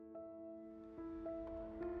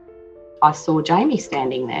I saw Jamie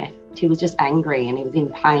standing there. He was just angry and he was in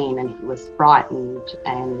pain and he was frightened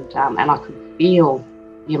and I could feel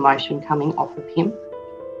the emotion coming off of him.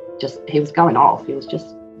 He was going off. He was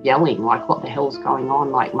just yelling like, what the hell's going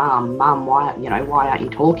on? Like, Mum, why aren't you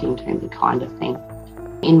talking to me, kind of thing.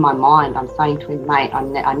 In my mind, I'm saying to him, mate,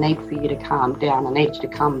 I need for you to calm down. I need you to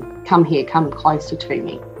come here, come closer to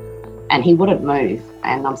me. And he wouldn't move.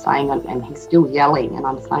 And I'm saying, and he's still yelling. And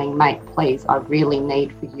I'm saying, mate, please, I really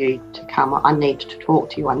need for you to come. I need to talk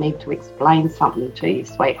to you. I need to explain something to you,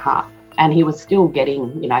 sweetheart. And he was still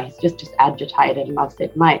getting, he's just agitated. And I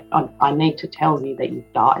said, mate, I need to tell you that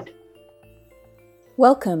you've died.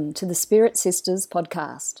 Welcome to the Spirit Sisters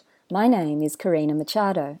podcast. My name is Karina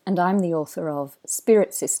Machado, and I'm the author of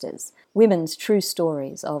Spirit Sisters, Women's True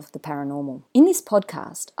Stories of the Paranormal. In this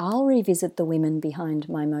podcast, I'll revisit the women behind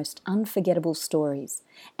my most unforgettable stories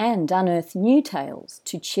and unearth new tales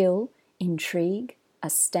to chill, intrigue,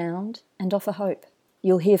 astound, and offer hope.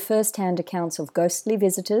 You'll hear first-hand accounts of ghostly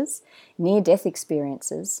visitors, near-death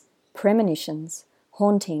experiences, premonitions,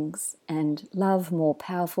 hauntings, and love more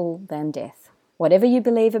powerful than death. Whatever you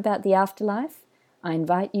believe about the afterlife, I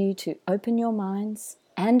invite you to open your minds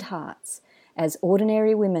and hearts as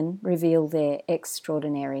ordinary women reveal their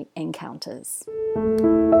extraordinary encounters.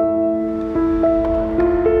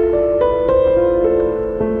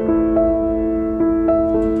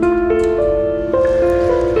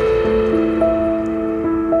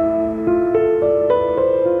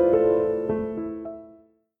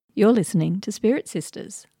 You're listening to Spirit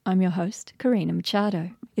Sisters. I'm your host, Karina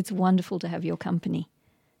Machado. It's wonderful to have your company.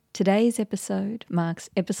 Today's episode marks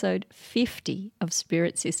episode 50 of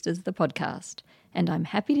Spirit Sisters, the podcast, and I'm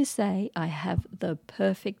happy to say I have the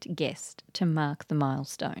perfect guest to mark the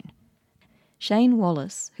milestone. Shane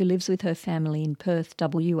Wallace, who lives with her family in Perth,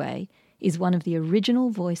 WA, is one of the original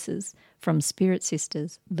voices from Spirit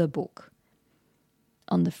Sisters, the book.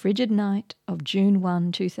 On the frigid night of June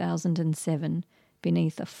 1, 2007,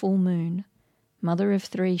 beneath a full moon, mother of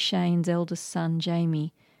three Shane's eldest son,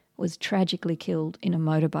 Jamie, was tragically killed in a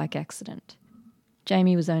motorbike accident.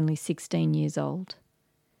 Jamie was only 16 years old.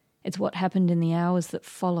 It's what happened in the hours that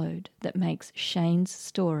followed that makes Shane's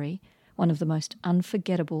story one of the most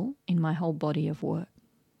unforgettable in my whole body of work.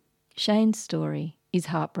 Shane's story is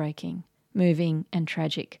heartbreaking, moving and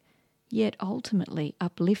tragic, yet ultimately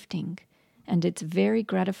uplifting, and it's very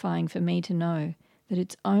gratifying for me to know that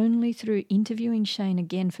it's only through interviewing Shane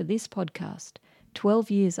again for this podcast,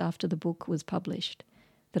 12 years after the book was published,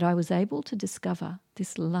 that I was able to discover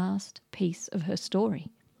this last piece of her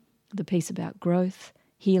story, the piece about growth,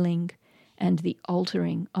 healing, and the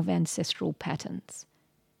altering of ancestral patterns.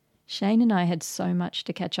 Shane and I had so much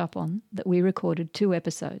to catch up on that we recorded 2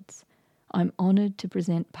 episodes. I'm honoured to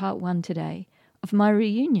present part 1 today of my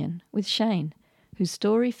reunion with Shane, whose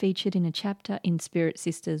story featured in a chapter in Spirit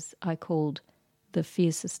Sisters I called The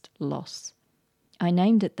Fiercest Loss. I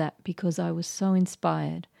named it that because I was so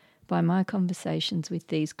inspired by my conversations with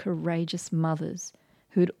these courageous mothers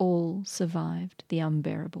who'd all survived the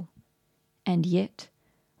unbearable. And yet,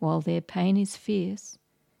 while their pain is fierce,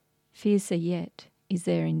 fiercer yet is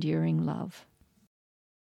their enduring love.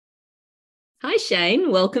 Hi Shane,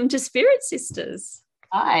 welcome to Spirit Sisters.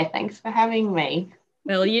 Hi, thanks for having me.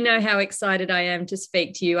 Well, you know how excited I am to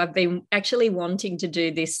speak to you. I've been actually wanting to do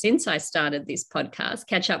this since I started this podcast,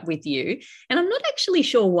 catch up with you. And I'm not actually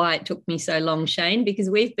sure why it took me so long, Shane, because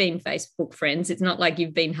we've been Facebook friends. It's not like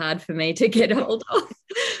you've been hard for me to get hold of.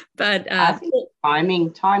 But I think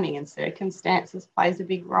timing and circumstances plays a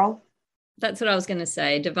big role. That's what I was going to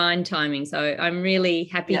say, divine timing. So I'm really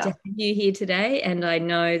happy to have you here today. And I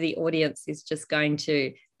know the audience is just going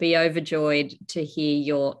to be overjoyed to hear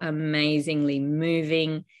your amazingly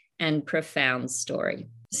moving and profound story.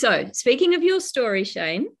 So speaking of your story,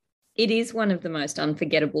 Shane, it is one of the most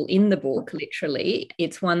unforgettable in the book, literally.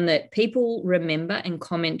 It's one that people remember and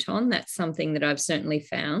comment on. That's something that I've certainly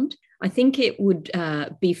found. I think it would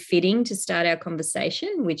be fitting to start our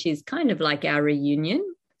conversation, which is kind of like our reunion.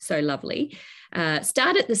 So lovely.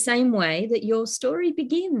 Start it the same way that your story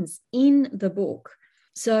begins in the book.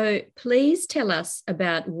 So please tell us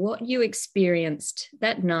about what you experienced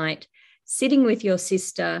that night sitting with your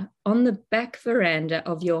sister on the back veranda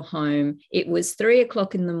of your home. It was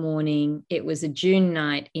 3:00 in the morning. It was a June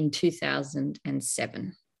night in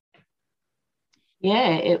 2007.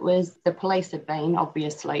 Yeah, it was, the police had been,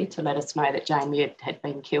 obviously, to let us know that Jamie had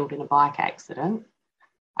been killed in a bike accident.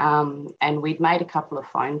 And we'd made a couple of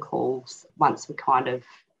phone calls once we kind of,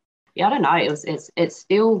 I don't know, it's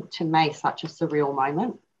still, to me, such a surreal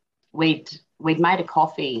moment. We'd made a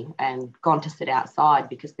coffee and gone to sit outside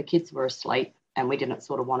because the kids were asleep and we didn't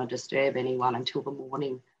sort of want to disturb anyone until the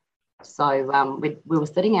morning. So we were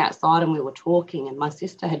sitting outside and we were talking, and my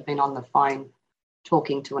sister had been on the phone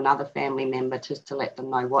talking to another family member just to let them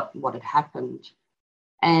know what had happened.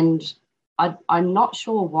 And I'm not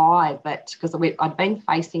sure why, but because I'd been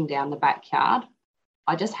facing down the backyard,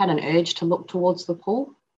 I just had an urge to look towards the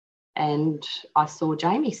pool, and I saw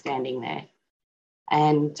Jamie standing there.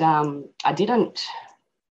 And I didn't,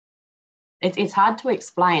 it's hard to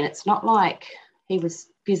explain. It's not like he was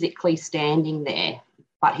physically standing there,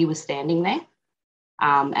 but he was standing there.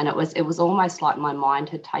 And it was almost like my mind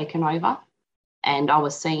had taken over, and I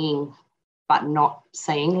was seeing but not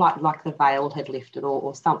seeing, like the veil had lifted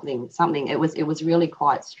or something. It was really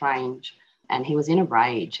quite strange. And he was in a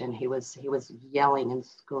rage, and he was yelling and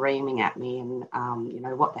screaming at me, and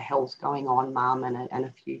what the hell's going on, Mum, and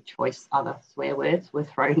a few choice other swear words were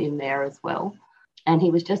thrown in there as well. And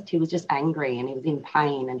he was just angry, and he was in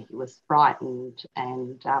pain, and he was frightened,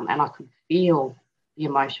 and I could feel the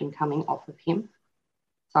emotion coming off of him.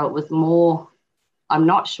 So it was more, I'm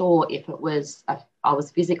not sure if it was I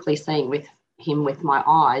was physically seeing with him with my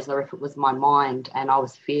eyes, or if it was my mind, and I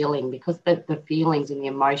was feeling, because the feelings and the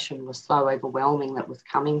emotion was so overwhelming that was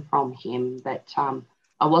coming from him, that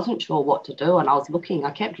I wasn't sure what to do. And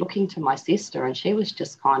I kept looking to my sister, and she was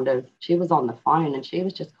on the phone, and she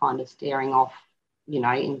was just kind of staring off,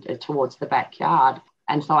 towards the backyard.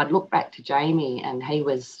 And so I'd look back to Jamie, and he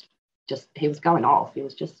was going off. He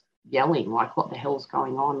was just yelling, like, what the hell's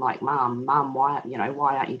going on? Like, Mum, why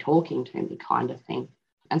aren't you talking to me, kind of thing.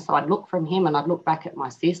 And so I'd look from him, and I'd look back at my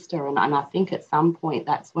sister, and I think at some point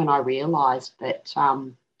that's when I realised that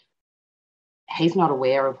he's not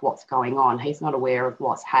aware of what's going on. He's not aware of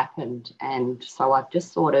what's happened. And so I've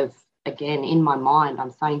just sort of, again, in my mind,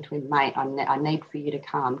 I'm saying to him, mate, I need for you to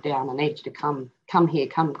calm down. I need you to come here,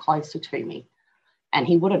 come closer to me. And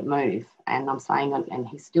he wouldn't move. And I'm saying, and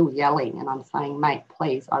he's still yelling, and I'm saying, mate,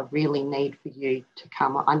 please, I really need for you to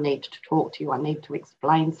come. I need to talk to you. I need to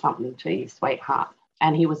explain something to you, sweetheart.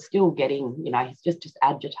 And he was still getting, he's just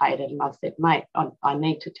agitated. And I said, mate, I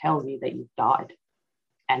need to tell you that you've died.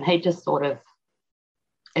 And he just sort of,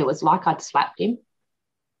 it was like I'd slapped him.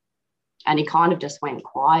 And he kind of just went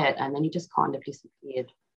quiet, and then he just kind of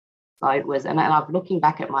disappeared. So it was, and I'm looking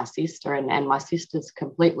back at my sister, and my sister's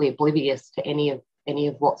completely oblivious to any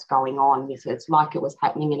of what's going on. It's like it was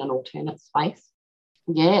happening in an alternate space.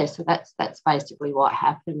 Yeah, so that's basically what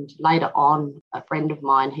happened. Later on, a friend of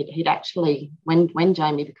mine, he'd actually, when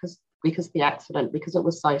Jamie, because the accident, because it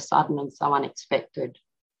was so sudden and so unexpected,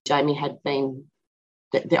 Jamie had been,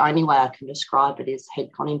 the only way I can describe it is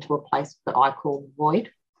he'd gone into a place that I call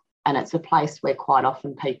void. And it's a place where quite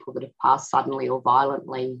often people that have passed suddenly or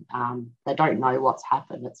violently, they don't know what's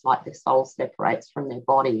happened. It's like their soul separates from their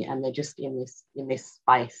body, and they're just in this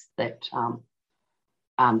space that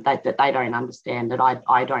they don't understand, that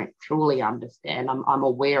I don't truly understand. I'm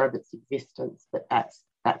aware of its existence, but that's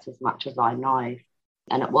as much as I know.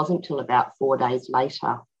 And it wasn't until about 4 days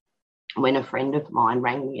later when a friend of mine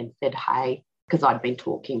rang me and said, hey, because I'd been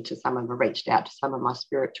talking to reached out to some of my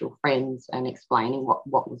spiritual friends and explaining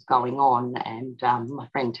what was going on. And my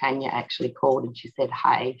friend Tanya actually called, and she said,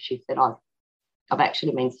 hey, she said, I've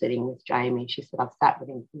actually been sitting with Jamie. She said, I've sat with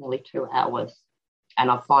him for nearly 2 hours. And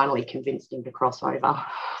I finally convinced him to cross over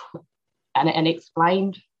and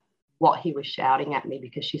explained what he was shouting at me,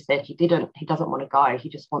 because she said he doesn't want to go. He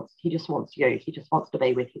just wants you. He just wants to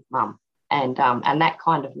be with his mum. And that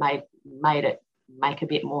kind of made it make a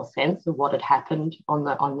bit more sense of what had happened on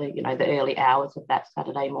the early hours of that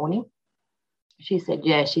Saturday morning. She said,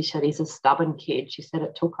 yeah, she said he's a stubborn kid. She said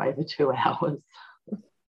it took over 2 hours.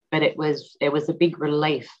 But it was a big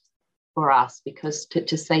relief for us, because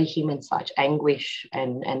to see him in such anguish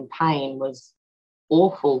and pain was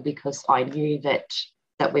awful, because I knew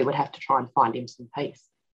that we would have to try and find him some peace.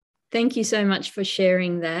 Thank you so much for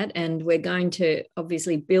sharing that. And we're going to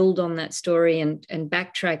obviously build on that story and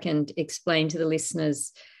backtrack and explain to the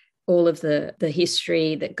listeners all of the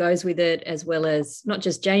history that goes with it, as well as not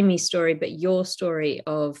just Jamie's story, but your story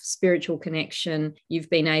of spiritual connection. You've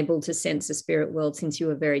been able to sense the spirit world since you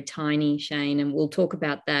were very tiny, Shane, and we'll talk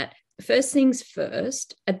about that. First things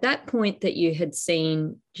first, at that point that you had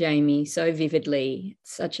seen Jamie so vividly,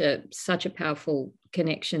 such a powerful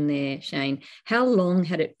connection there, Shane, how long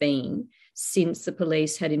had it been since the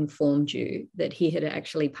police had informed you that he had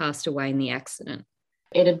actually passed away in the accident?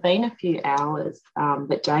 It had been a few hours,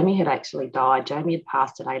 but Jamie had actually died. Jamie had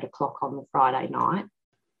passed at 8 o'clock on the Friday night.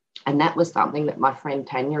 And that was something that my friend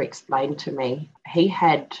Tanya explained to me. He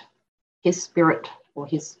had his spirit, or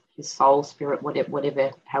his soul spirit,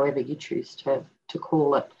 whatever, however you choose to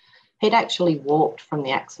call it, he'd actually walked from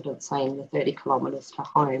the accident scene the 30 kilometres to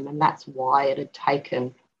home, and that's why it had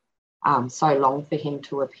taken so long for him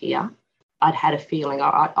to appear. I'd had a feeling,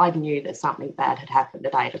 I knew that something bad had happened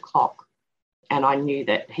at 8 o'clock, and I knew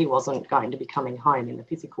that he wasn't going to be coming home in the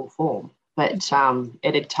physical form. But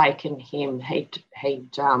it had taken him, he'd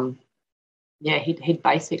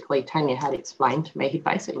basically, Tanya had explained to me, he'd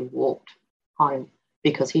basically walked home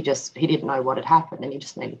because he didn't know what had happened and he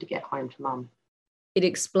just needed to get home to Mum. It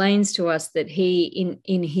explains to us that he,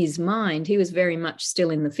 in his mind, he was very much still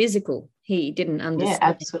in the physical. He didn't understand. Yeah,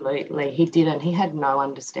 absolutely. He didn't. He had no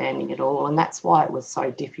understanding at all. And that's why it was so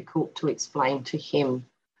difficult to explain to him.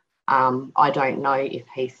 I don't know if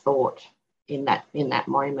he thought in that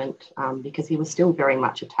moment, because he was still very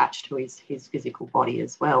much attached to his physical body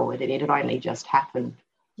as well. It had only just happened.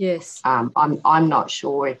 Yes. I'm not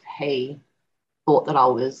sure if he thought that I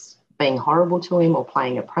was being horrible to him or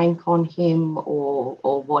playing a prank on him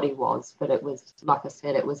or what he was. But it was, like I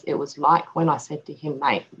said, it was like when I said to him,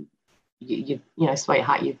 mate, you know,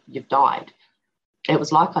 sweetheart, you've died. It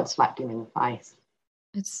was like I'd slapped him in the face.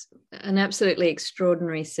 It's an absolutely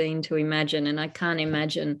extraordinary scene to imagine, and I can't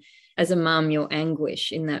imagine as a mum your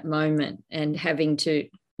anguish in that moment and having to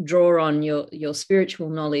draw on your spiritual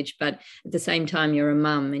knowledge, but at the same time you're a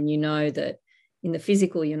mum and you know that in the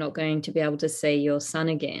physical you're not going to be able to see your son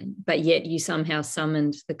again, but yet you somehow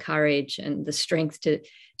summoned the courage and the strength to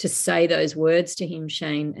say those words to him,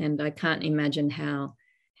 Shane, and I can't imagine how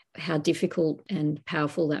difficult and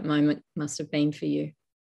powerful that moment must have been for you.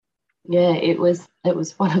 Yeah, it was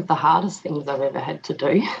one of the hardest things I've ever had to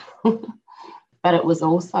do. But it was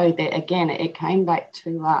also that, again, it came back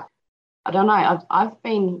to, I don't know, I've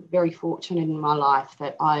been very fortunate in my life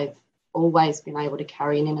that I've always been able to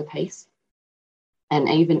carry an inner peace. And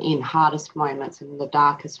even in hardest moments, in the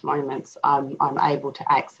darkest moments, I'm able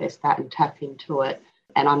to access that and tap into it.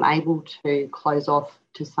 And I'm able to close off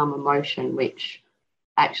to some emotion, which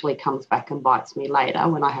actually comes back and bites me later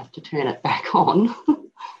when I have to turn it back on.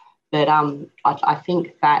 But I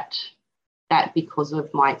think that because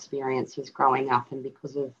of my experiences growing up and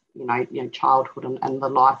because of you know childhood and the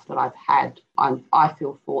life that I've had, I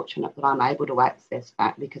feel fortunate that I'm able to access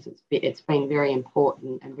that because it's been very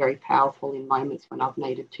important and very powerful in moments when I've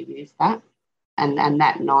needed to use that. And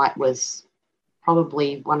that night was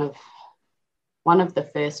probably one of the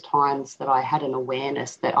first times that I had an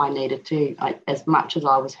awareness that I needed to, as much as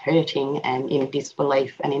I was hurting and in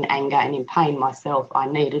disbelief and in anger and in pain myself, I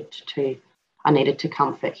needed to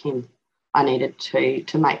comfort him. I needed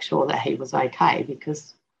to make sure that he was okay,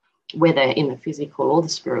 because whether in the physical or the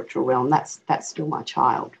spiritual realm, that's still my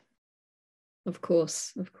child. Of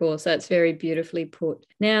course. That's very beautifully put.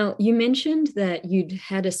 Now, you mentioned that you'd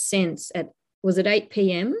had a sense at, was it 8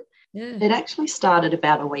 p.m? Yeah. It actually started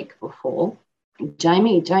about a week before.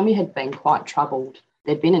 Jamie had been quite troubled.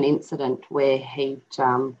 There'd been an incident where he'd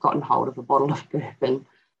gotten hold of a bottle of bourbon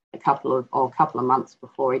a couple of months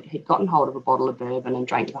before. He'd gotten hold of a bottle of bourbon and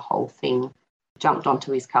drank the whole thing, jumped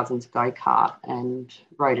onto his cousin's go-kart and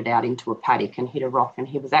rode it out into a paddock and hit a rock, and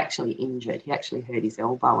he was actually injured. He actually hurt his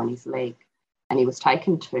elbow and his leg, and he was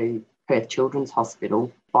taken to Perth Children's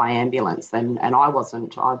Hospital by ambulance, and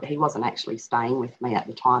he wasn't actually staying with me at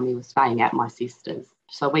the time. He was staying at my sister's.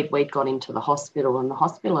 So we'd got into the hospital, and the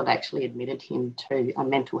hospital had actually admitted him to a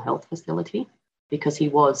mental health facility because he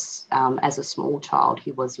was, as a small child,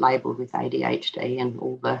 he was labelled with ADHD and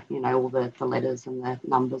all the letters and the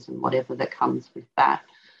numbers and whatever that comes with that.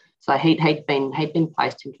 So he'd been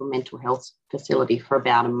placed into a mental health facility for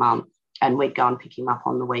about a month, and we'd go and pick him up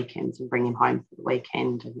on the weekends and bring him home for the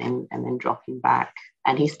weekend and then drop him back.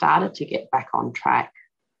 And he started to get back on track.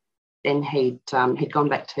 Then he'd gone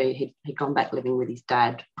back living with his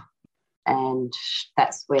dad, and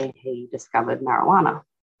that's where he discovered marijuana.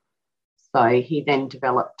 So he then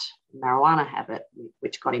developed a marijuana habit,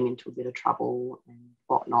 which got him into a bit of trouble and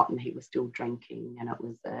whatnot, and he was still drinking, and it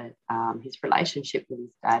was his relationship with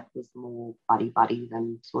his dad was more buddy-buddy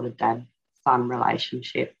than sort of dad-son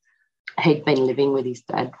relationship. He'd been living with his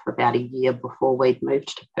dad for about a year before we'd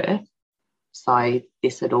moved to Perth. So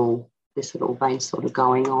this had all been sort of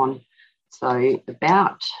going on. So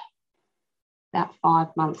about 5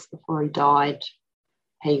 months before he died,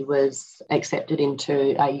 he was accepted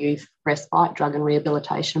into a youth respite drug and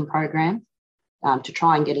rehabilitation program to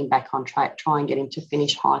try and get him back on track, try and get him to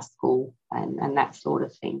finish high school and that sort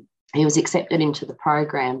of thing. He was accepted into the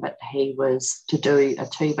program, but he was to do a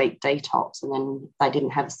 2-week detox, and then they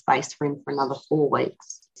didn't have space for him for another 4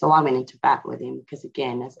 weeks. So I went into bat with him because,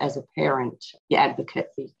 again, as a parent, you advocate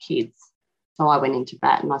for your kids. So I went into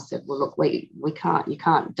bat and I said, well, look, you can't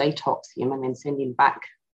detox him and then send him back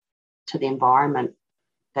to the environment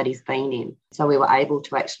that he's been in. So we were able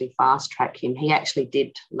to actually fast track him. He actually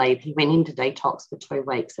did leave. He went into detox for 2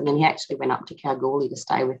 weeks, and then he actually went up to Kalgoorlie to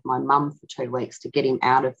stay with my mum for 2 weeks to get him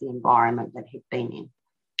out of the environment that he'd been in.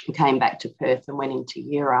 He came back to Perth and went into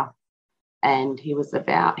Eura, and he'd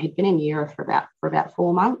been in Eura for about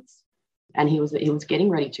 4 months, and he was getting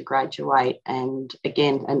ready to graduate. And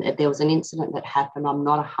again, and there was an incident that happened. I'm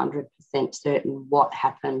not 100% certain what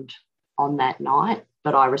happened on that night,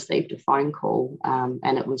 but I received a phone call,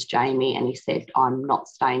 and it was Jamie, and he said, "I'm not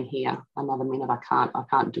staying here another minute. I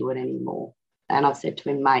can't do it anymore." And I said to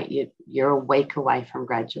him, "Mate, you're a week away from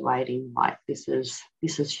graduating. Like, this is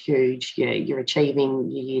huge. You're achieving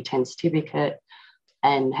your Year 10 certificate."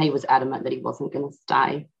 And he was adamant that he wasn't going to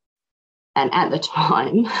stay. And at the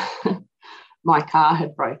time, my car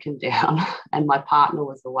had broken down and my partner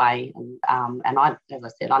was away. And I, as I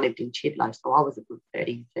said, I lived in Chidlow, so I was a good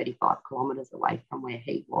 30, 35 kilometres away from where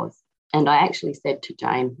he was. And I actually said to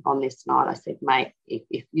Jane on this night, I said, "Mate,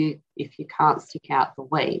 if you can't stick out the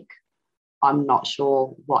week, I'm not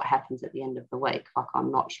sure what happens at the end of the week. Like,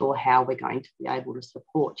 I'm not sure how we're going to be able to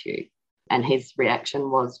support you." And his reaction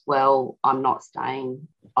was, "Well, I'm not staying.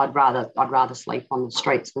 I'd rather sleep on the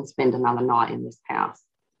streets than spend another night in this house."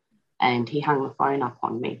 And he hung the phone up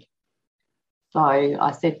on me. So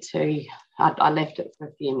I left it for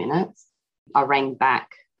a few minutes. I rang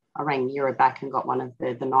Eura back and got one of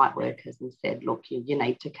the night workers and said, "Look, you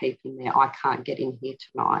need to keep him there. I can't get in here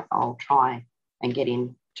tonight. I'll try and get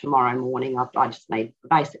in tomorrow morning. I just needed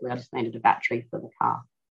a battery for the car."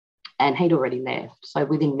 And he'd already left. So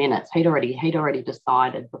within minutes, he'd already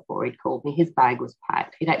decided before he'd called me. His bag was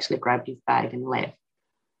packed. He'd actually grabbed his bag and left.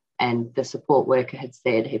 And the support worker had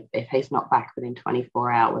said, if he's not back within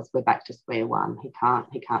 24 hours, we're back to square one. He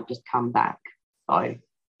can't just come back.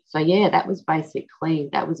 So yeah, that was it.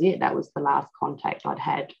 That was the last contact I'd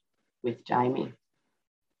had with Jamie.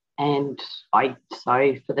 And for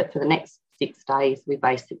the next 6 days, we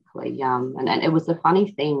basically and it was a funny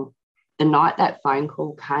thing. The night that phone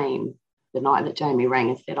call came, the night that Jamie rang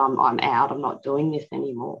and said, I'm out, I'm not doing this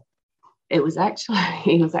anymore, it was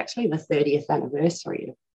actually the 30th anniversary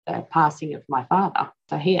of the passing of my father.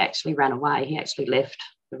 So he actually ran away. He actually left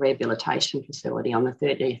the rehabilitation facility on the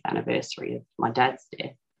 30th anniversary of my dad's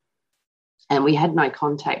death. And we had no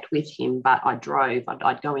contact with him, but I drove.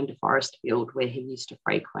 I'd go into Forestfield where he used to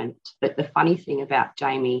frequent. But the funny thing about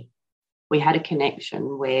Jamie, we had a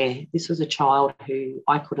connection where this was a child who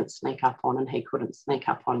I couldn't sneak up on and he couldn't sneak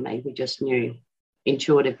up on me. We just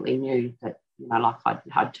intuitively knew that, like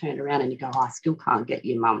I'd turn around and he'd go, "I still can't get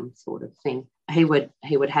your mum," sort of thing. He would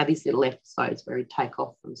have his little episodes where he'd take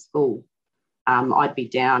off from school. I'd be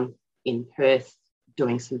down in Perth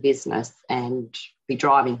doing some business and be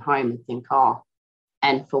driving home and think,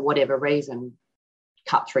 and for whatever reason,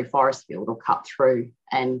 cut through Forestfield or cut through,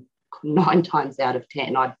 and 9 times out of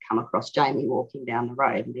 10, I'd come across Jamie walking down the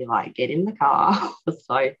road and be like, "Get in the car."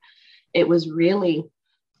 So it was really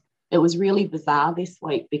bizarre this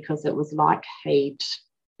week, because it was like he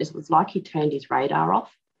turned his radar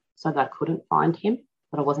off so that I couldn't find him,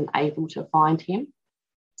 that I wasn't able to find him.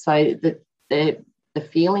 So the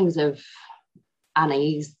feelings of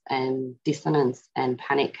unease and dissonance and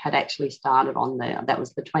panic had actually started that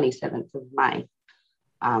was the 27th of May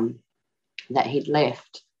that he'd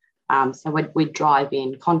left. So we'd drive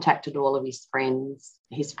in, contacted all of his friends.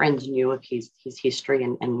 His friends knew of his history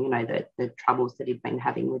and the troubles that he'd been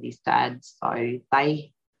having with his dad. So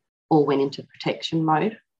they all went into protection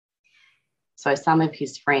mode. So some of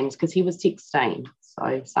his friends, because he was 16,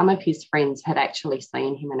 so some of his friends had actually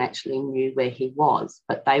seen him and actually knew where he was,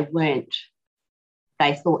 but they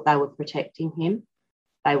thought they were protecting him.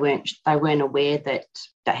 They weren't aware that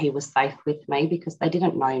he was safe with me, because they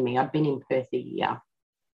didn't know me. I'd been in Perth a year.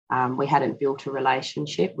 We hadn't built a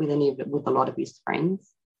relationship with a lot of his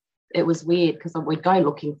friends. It was weird because we'd go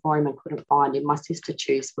looking for him and couldn't find him. My sister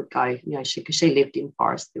Choose would go, because she lived in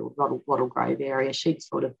Forestfield, Wattle Grove area. She'd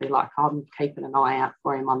sort of be like, "I'm keeping an eye out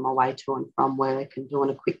for him on my way to and from work and doing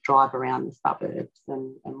a quick drive around the suburbs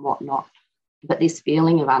and whatnot." But this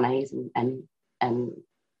feeling of unease and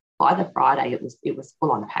by the Friday, it was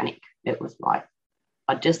full on panic. It was like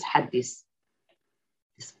I just had this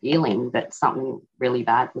feeling that something really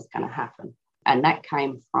bad was going to happen. And that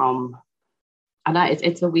came from, I know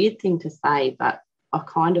it's a weird thing to say, but I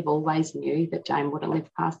kind of always knew that Jane wouldn't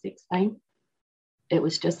live past 16. It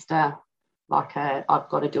was just I've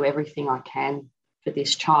got to do everything I can for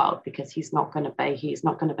this child, because he's not going to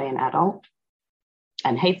be an adult.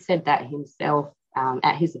 And he'd said that himself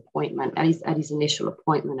at his appointment, at his initial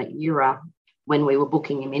appointment at Eura, when we were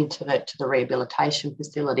booking him into the rehabilitation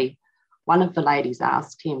facility. One of the ladies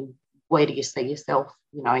asked him, "Where do you see yourself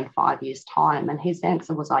in 5 years' time? And his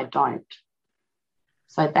answer was, I don't.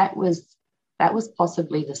 So that was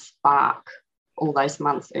possibly the spark all those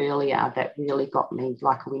months earlier that really got me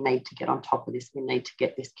like, we need to get on top of this. We need to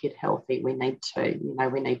get this kid healthy. We need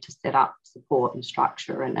to set up support and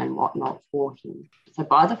structure and whatnot for him. So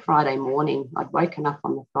by the Friday morning, I'd woken up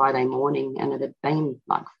on the Friday morning, and it had been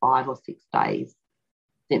like 5 or 6 days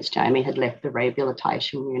since Jamie had left the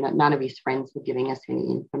rehabilitation unit. None of his friends were giving us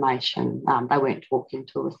any information. They weren't talking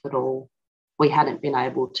to us at all. We hadn't been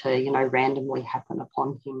able to, randomly happen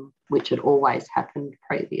upon him, which had always happened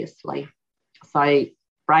previously. So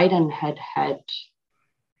Braden had,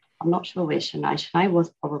 I'm not sure where Shanae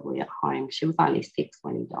was probably at home. She was only 6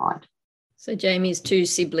 when he died. So Jamie's 2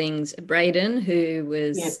 siblings, Braden, who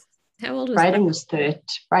was, yep. How old was Braden?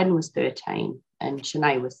 Braden was 13 and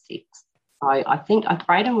Shanae was 6. So I think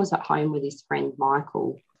Braden was at home with his friend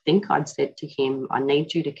Michael. I think I'd said to him, I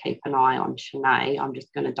need you to keep an eye on Shanae. I'm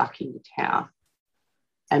just going to duck into town.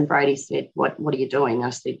 And Brady said, what are you doing?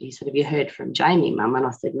 He said, have you heard from Jamie, Mum? And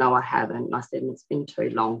I said, no, I haven't. And I said, it's been too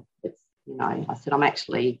long. I said, I'm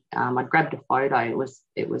actually, I grabbed a photo.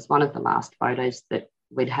 It was one of the last photos that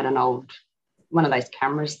we'd had one of those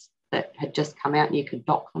cameras that had just come out, and you could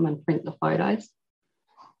dock them and print the photos.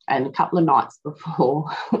 And a couple of nights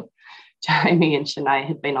before, Jamie and Shanae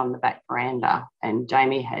had been on the back veranda, and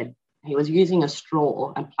he was using a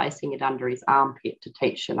straw and placing it under his armpit to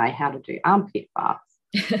teach Shanae how to do armpit baths.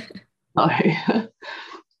 So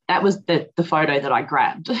that was the photo that I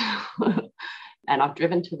grabbed. And I've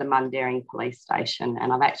driven to the Mundaring police station,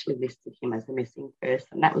 and I've actually listed him as a missing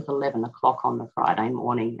person. That was 11 o'clock on the Friday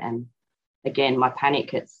morning. And again, my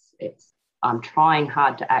panic, I'm trying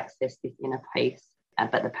hard to access this inner peace,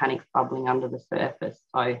 but the panic's bubbling under the surface.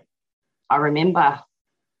 So I remember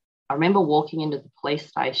walking into the police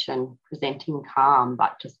station presenting calm,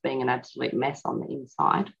 but just being an absolute mess on the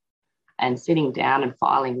inside, and sitting down and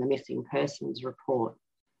filing the missing persons report.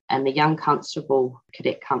 And the young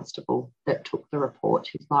cadet constable that took the report,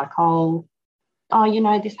 she's like, oh,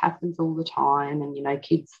 this happens all the time. And,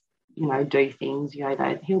 kids, do things,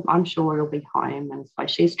 I'm sure he'll be home. And so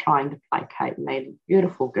she's trying to placate me.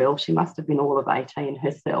 Beautiful girl. She must have been all of 18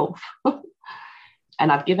 herself.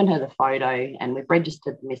 And I've given her the photo, and we've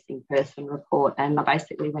registered the missing person report, and I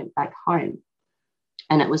basically went back home.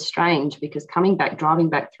 And it was strange because driving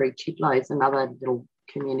back through Chidlow's, another little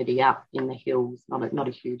community up in the hills, not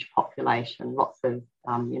a huge population, lots of,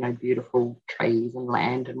 beautiful trees and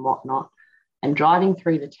land and whatnot. And driving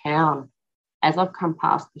through the town, as I've come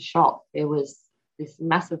past the shop, there was this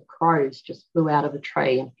massive crows just flew out of a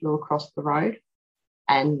tree and flew across the road.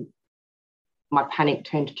 And my panic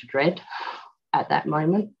turned to dread at that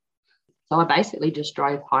moment. So I basically just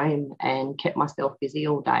drove home and kept myself busy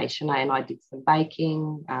all day. Shanae and I did some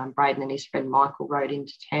baking. Braden and his friend Michael rode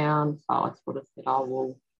into town. So I sort of said,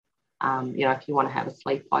 if you want to have a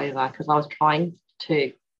sleepover, because I was trying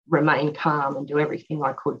to remain calm and do everything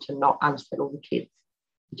I could to not unsettle the kids.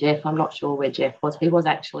 Jeff, I'm not sure where Jeff was. He was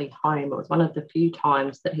actually home. It was one of the few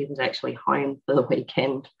times that he was actually home for the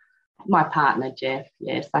weekend. My partner, Jeff,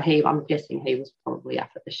 yeah. So I'm guessing he was probably up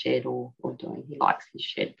at the shed or doing, he likes his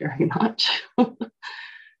shed very much.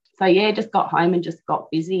 So, yeah, just got home and just got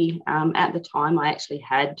busy. At the time, I actually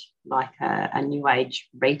had like a new age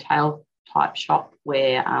retail type shop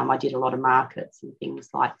where I did a lot of markets and things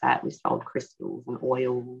like that. We sold crystals and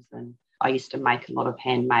oils, and I used to make a lot of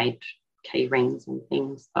handmade key rings and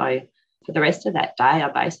things. So for the rest of that day, I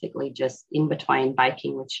basically just, in between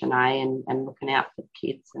baking with Shanae and looking out for the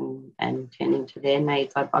kids and tending to their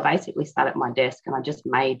needs, I basically sat at my desk and I just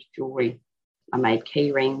made jewellery. I made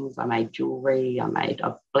key rings, I made jewellery,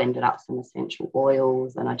 I blended up some essential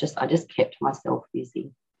oils, and I just kept myself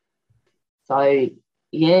busy. So,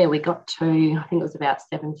 yeah, we got to, I think it was about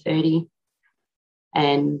 7:30,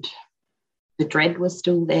 and the dread was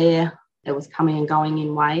still there. It was coming and going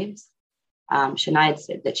in waves. Shanae had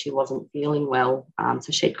said that she wasn't feeling well,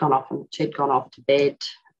 so she'd gone off to bed,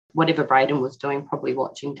 whatever Braden was doing, probably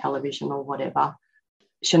watching television or whatever.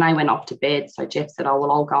 Shanae went off to bed, so Jeff said,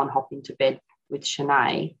 I'll go and hop into bed with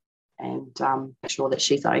Shanae and make sure that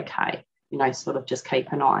she's okay, sort of just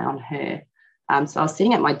keep an eye on her. So I was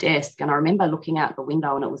sitting at my desk, and I remember looking out the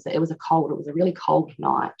window, and it was a really cold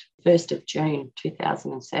night, 1st of June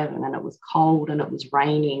 2007, and it was cold and it was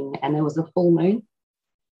raining and there was a full moon.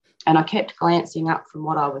 And I kept glancing up from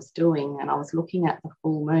what I was doing, and I was looking at the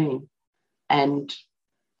full moon and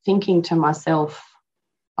thinking to myself,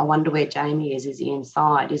 I wonder where Jamie is. Is he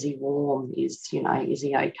inside? Is he warm? Is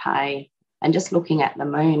he okay? And just looking at the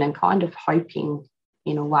moon and kind of hoping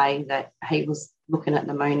in a way that he was looking at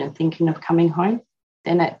the moon and thinking of coming home.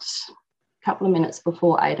 Then at couple of minutes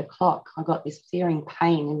before 8 o'clock, I got this searing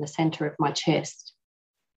pain in the centre of my chest,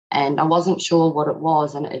 and I wasn't sure what it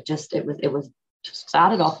was. And it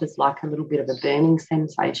started off as like a little bit of a burning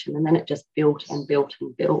sensation, and then it just built and built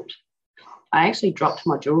and built. I actually dropped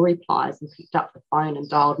my jewellery pliers and picked up the phone and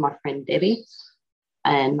dialed my friend Debbie.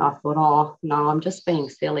 And I thought, oh, no, I'm just being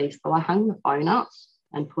silly. So I hung the phone up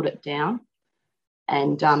and put it down.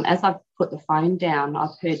 And as I put the phone down,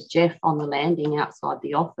 I've heard Jeff on the landing outside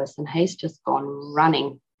the office, and he's just gone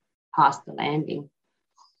running past the landing.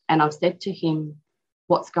 And I've said to him,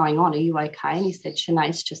 what's going on? Are you okay? And he said,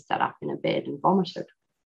 Sinead's just sat up in a bed and vomited.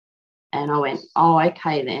 And I went, oh,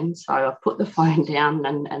 okay then. So I put the phone down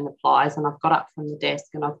and the pliers, and I've got up from the desk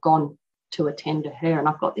and I've gone to attend to her. And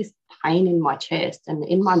I've got this pain in my chest. And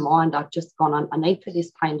in my mind, I've just gone, I need for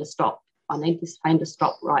this pain to stop. I need this pain to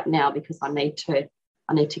stop right now, because I need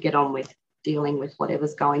to get on with dealing with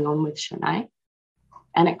whatever's going on with Sinead.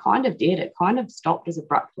 And it kind of did. It kind of stopped as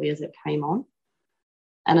abruptly as it came on.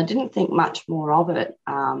 And I didn't think much more of it.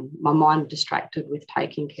 My mind distracted with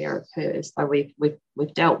taking care of her. So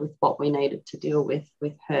we've dealt with what we needed to deal with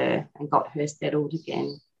her and got her settled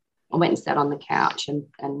again. I went and sat on the couch and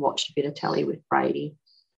watched a bit of telly with Brady,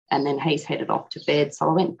 and then he's headed off to bed. So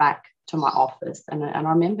I went back to my office, and I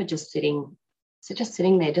remember just sitting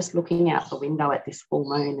there, just looking out the window at this full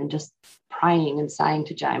moon and just praying and saying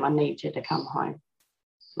to James, I need you to come home.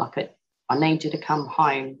 I need you to come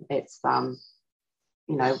home. It's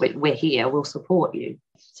we're here, we'll support you.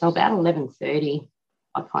 So about 11:30,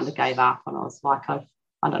 I kind of gave up, and I was like, I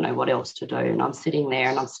don't know what else to do. And I'm sitting there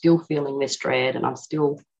and I'm still feeling this dread, and I'm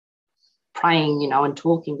still praying, and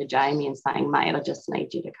talking to Jamie and saying, mate, I just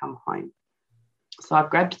need you to come home. So I've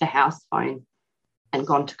grabbed the house phone and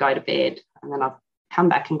gone to go to bed. And then I've come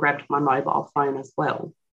back and grabbed my mobile phone as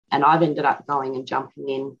well. And I've ended up going and jumping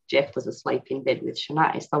in. Jeff was asleep in bed with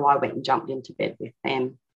Sinead, so I went and jumped into bed with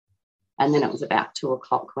them. And then it was about 2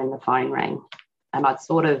 o'clock when the phone rang, and I'd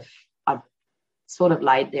sort of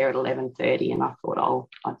laid there at 11:30, and I thought,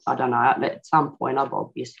 I don't know, at some point I've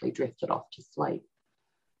obviously drifted off to sleep.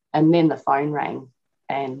 And then the phone rang,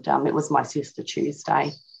 and it was my sister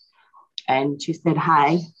Tuesday, and she said,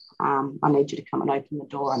 hey, I need you to come and open the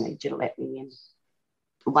door. I need you to let me in.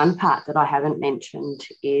 One part that I haven't mentioned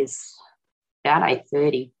is about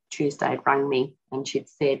 8:30, Tuesday had rang me, and she'd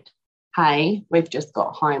said, hey, we've just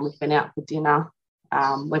got home. We've been out for dinner.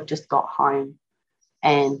 We've just got home,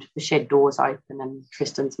 and the shed door's open and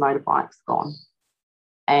Tristan's motorbike's gone.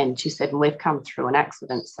 And she said, we've come through an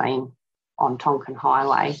accident scene on Tonkin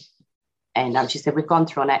Highway. And she said, we've gone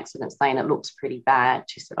through an accident scene. It looks pretty bad.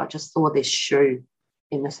 She said, I just saw this shoe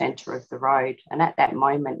in the centre of the road. And at that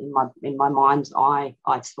moment, in my mind's eye,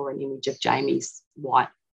 I saw an image of Jamie's white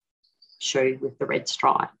shoe with the red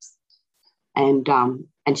stripes. And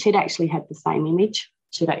she'd actually had the same image.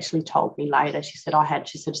 She'd actually told me later. She said,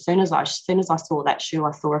 as soon as I saw that shoe,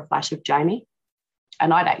 I saw a flash of Jamie.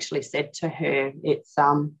 And I'd actually said to her,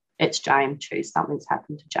 it's James' shoe. Something's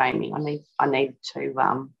happened to Jamie. I need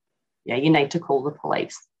to you need to call the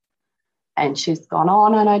police. And she's gone, oh,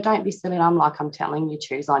 no, don't be silly. And I'm like, I'm telling you,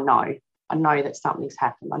 Choose, I know that something's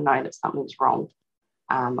happened. I know that something's wrong.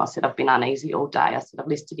 I said, I've been uneasy all day. I said, I've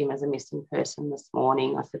listed him as a missing person this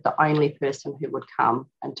morning. I said, the only person who would come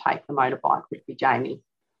and take the motorbike would be Jamie.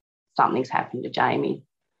 Something's happened to Jamie.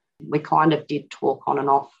 We kind of did talk on and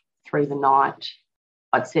off through the night.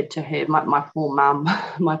 I'd said to her, my poor mum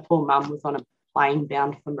was on a plane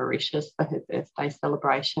bound for Mauritius for her birthday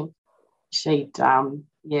celebration. She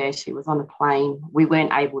was on a plane. We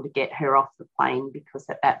weren't able to get her off the plane because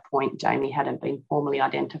at that point Jamie hadn't been formally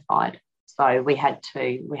identified. So we had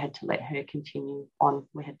to let her continue on.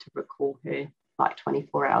 We had to recall her like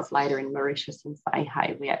 24 hours later in Mauritius and say,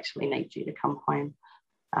 hey, we actually need you to come home.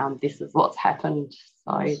 This is what's happened.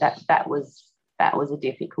 So that was a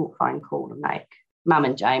difficult phone call to make. Mum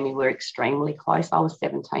and Jamie were extremely close. I was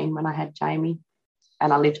 17 when I had Jamie,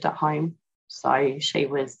 and I lived at home. So she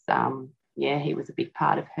was, he was a big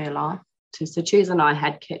part of her life. So Choose and I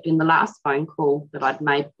had kept in the last phone call that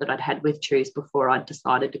I'd had with Choose before I'd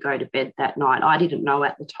decided to go to bed that night. I didn't know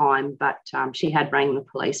at the time, but she had rang the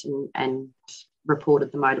police and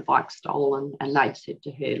reported the motorbike stolen, and they'd said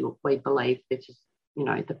to her, look, we believe this is,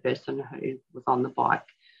 the person who was on the bike.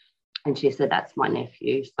 And she said, that's my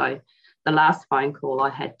nephew. So the last phone call I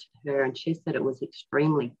had to her, and she said it was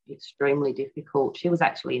extremely, extremely difficult. She was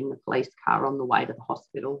actually in the police car on the way to the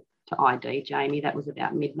hospital to ID Jamie. That was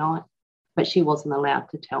about midnight. But she wasn't allowed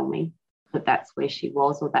to tell me that that's where she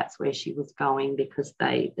was or that's where she was going, because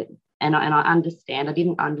I understand. I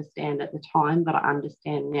didn't understand at the time, but I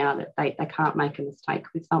understand now that they can't make a mistake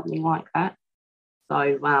with something like that.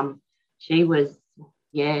 So she was,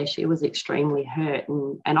 she was extremely hurt.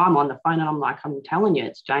 And I'm on the phone and I'm like, I'm telling you,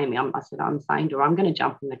 it's Jamie. I said, I'm saying to her, I'm going to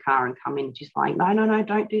jump in the car and come in. She's like, no,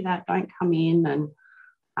 don't do that. Don't come in. And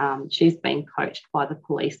she's been coached by the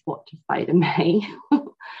police what to say to me.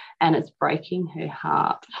 And it's breaking her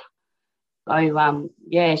heart. So,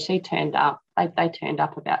 she turned up. They turned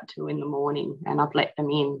up about 2 a.m, and I've let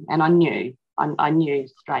them in. And I knew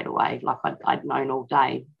straight away, like I'd known all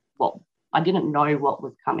day I didn't know what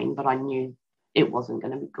was coming, but I knew it wasn't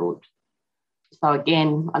going to be good. So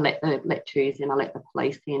again, I let Choose in, I let the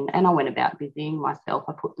police in, and I went about busying myself.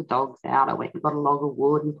 I put the dogs out. I went and got a log of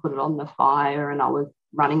wood and put it on the fire, and I was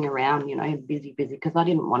running around, busy, because I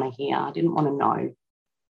didn't want to hear. I didn't want to know.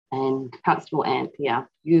 And Constable Anthea,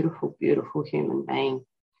 beautiful, beautiful human being,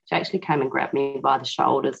 she actually came and grabbed me by the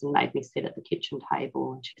shoulders and made me sit at the kitchen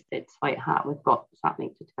table. And she said, "Sweetheart, we've got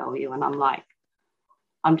something to tell you." And I'm like,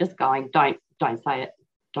 I'm just going, don't say it.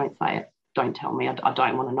 Don't say it. Don't tell me. I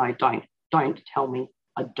don't want to know. Don't tell me.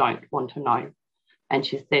 I don't want to know. And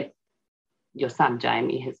she said, "Your son,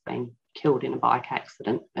 Jamie, has been killed in a bike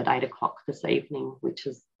accident at 8 o'clock this evening," which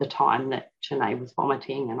is the time that Shanae was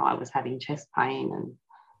vomiting and I was having chest pain. And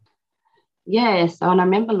and I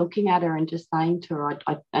remember looking at her and just saying to her,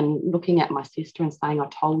 and looking at my sister and saying, I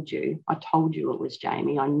told you it was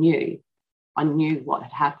Jamie. I knew what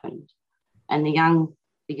had happened. And the young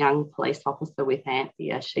police officer with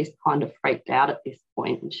Anthea, she's kind of freaked out at this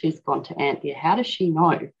point, and she's gone to Anthea, "How does she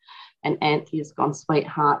know?" And Anthea's gone,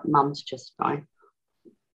 "Sweetheart, mums just know."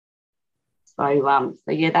 So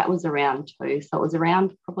that was around 2. So it was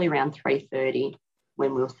probably around 3:30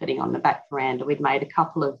 when we were sitting on the back veranda. We'd made a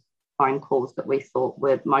couple of phone calls that we thought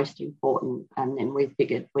were most important, and then we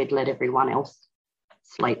figured we'd let everyone else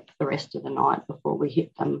sleep the rest of the night before we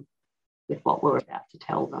hit them with what we were about to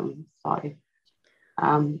tell them. So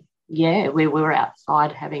we were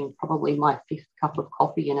outside having probably my 5th cup of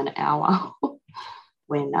coffee in an hour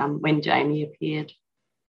when Jamie appeared.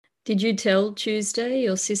 Did you tell Tuesday,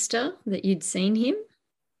 your sister, that you'd seen him?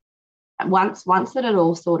 Once it had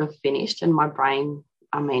all sort of finished, and my brain's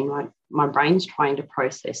trying to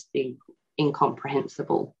process the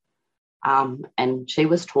incomprehensible. And she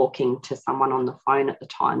was talking to someone on the phone at the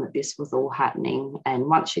time that this was all happening. And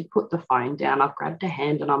once she'd put the phone down, I grabbed her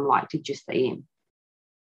hand and I'm like, "Did you see him?"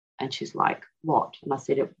 And she's like, "What?" And I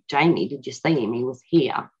said, "Jamie, did you see him? He was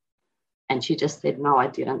here." And she just said, "No, I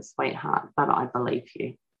didn't, sweetheart, but I believe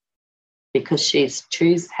you." Because Choose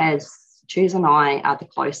and I are the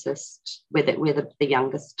closest. We're the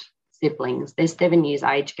youngest siblings. There's 7 years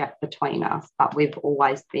age gap between us, but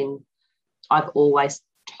I've always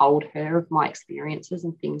told her of my experiences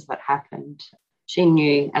and things that happened. She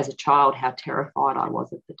knew as a child how terrified I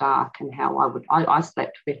was of the dark, and how I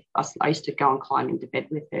used to go and climb into bed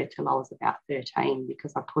with her till I was about 13,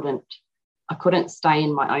 because I couldn't stay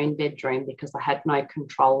in my own bedroom because I had no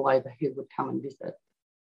control over who would come and visit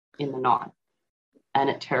in the night, and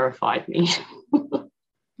it terrified me.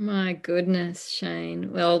 My goodness,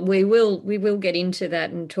 Shane. Well, we will get into that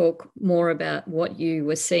and talk more about what you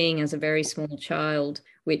were seeing as a very small child,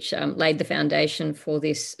 which laid the foundation for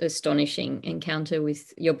this astonishing encounter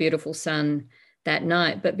with your beautiful son that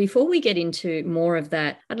night. But before we get into more of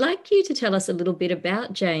that, I'd like you to tell us a little bit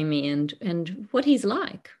about Jamie and what he's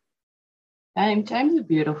like. James is a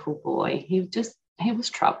beautiful boy. He was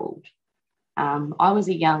troubled. I was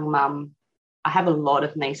a young mum. I have a lot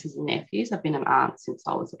of nieces and nephews. I've been an aunt since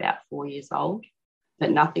I was about 4 years old,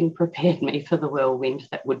 but nothing prepared me for the whirlwind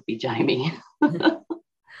that would be Jamie.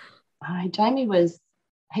 Jamie was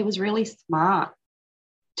really smart,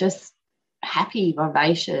 just happy,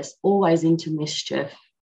 vivacious, always into mischief,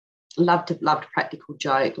 loved practical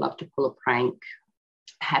joke, loved to pull a prank,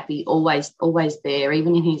 happy, always there,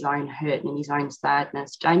 even in his own hurt and in his own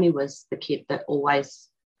sadness. Jamie was the kid that always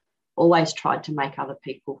tried to make other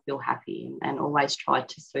people feel happy and always tried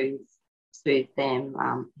to soothe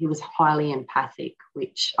them. He was highly empathic,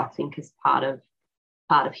 which I think is part of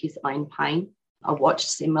his own pain. I watched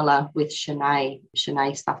similar with Shanae.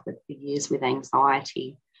 Shanae suffered for years with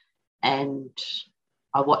anxiety, and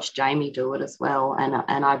I watched Jamie do it as well.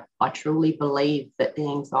 And I truly believe that the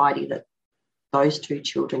anxiety that those two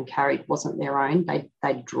children carried wasn't their own.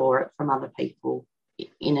 They'd draw it from other people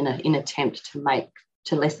in an attempt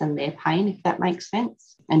to lessen their pain, if that makes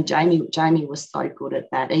sense. And Jamie was so good at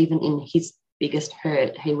that. Even in his biggest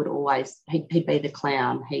hurt, he'd be the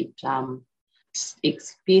clown. He'd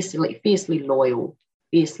fiercely loyal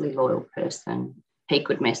person. He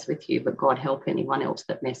could mess with you, but God help anyone else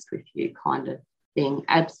that messed with you, kind of thing.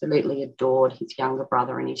 Absolutely adored his younger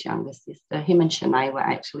brother and his younger sister. Him and Shanae were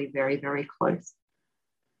actually very, very close.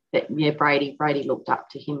 Brady looked up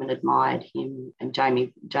to him and admired him, and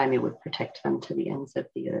Jamie would protect them to the ends of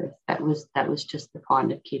the earth. That was just the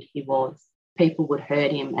kind of kid he was. People would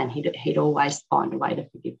hurt him, and he'd always find a way to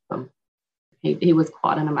forgive them. He was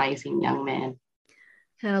quite an amazing young man.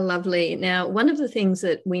 How lovely. Now, one of the things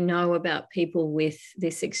that we know about people with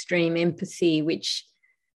this extreme empathy, which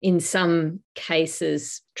in some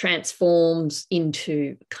cases transforms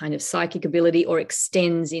into kind of psychic ability or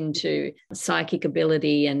extends into psychic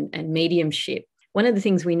ability and mediumship. One of the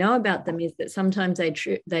things we know about them is that sometimes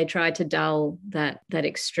they try to dull that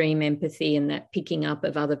extreme empathy and that picking up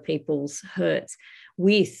of other people's hurts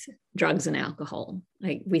with drugs and alcohol.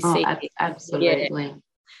 Like we see. Absolutely. Yeah.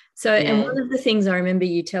 So, yeah. And one of the things I remember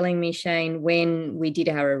you telling me, Shane, when we did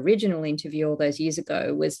our original interview all those years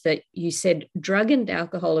ago, was that you said drug and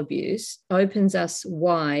alcohol abuse opens us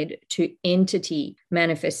wide to entity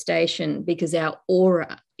manifestation because our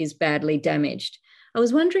aura is badly damaged. I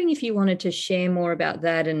was wondering if you wanted to share more about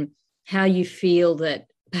that and how you feel that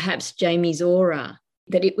perhaps Jamie's aura,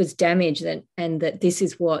 that it was damaged and that this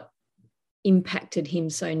is what impacted him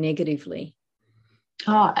so negatively.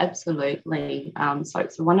 Oh, absolutely.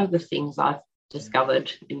 So one of the things I've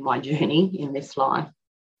discovered in my journey in this life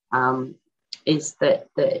is that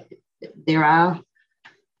there are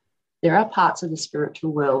parts of the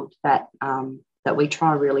spiritual world that we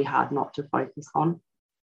try really hard not to focus on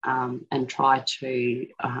and try to,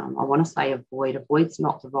 I want to say avoid. Avoid's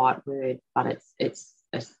not the right word, but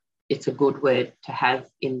it's a good word to have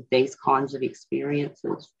in these kinds of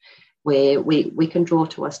experiences, where we can draw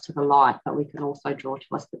to us to the light, but we can also draw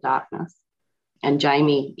to us the darkness. And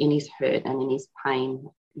Jamie, in his hurt and in his pain,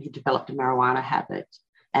 he developed a marijuana habit.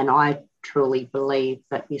 And I truly believe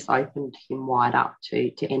that this opened him wide up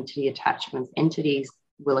to entity attachments. Entities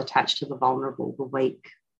will attach to the vulnerable, the weak,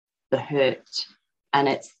 the hurt.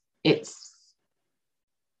 And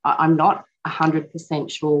I'm not 100%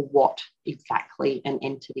 sure what exactly an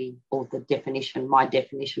entity or my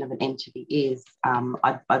definition of an entity is.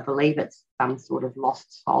 I believe it's some sort of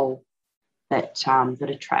lost soul that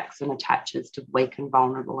attracts and attaches to weak and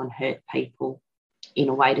vulnerable and hurt people in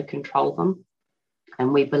a way to control them.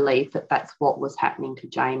 And we believe that that's what was happening to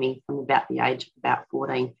Jamie from about the age of about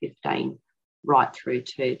 14, 15, right through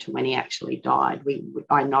to when he actually died.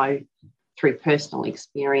 I know through personal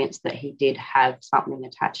experience that he did have something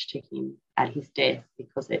attached to him at his death,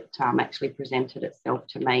 because it actually presented itself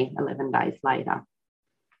to me 11 days later.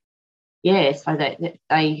 Yeah, so that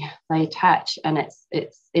they attach, and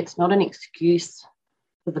it's not an excuse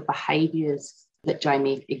for the behaviours that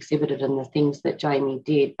Jamie exhibited and the things that Jamie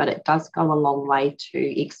did, but it does go a long way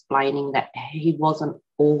to explaining that he wasn't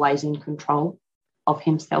always in control of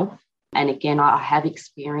himself. And again, I have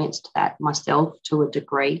experienced that myself to a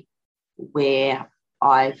degree, where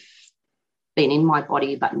I've been in my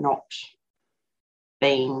body but not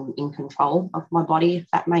being in control of my body, if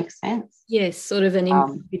that makes sense. Yes, sort of an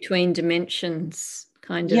in-between dimensions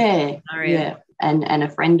kind of scenario. Yeah. And a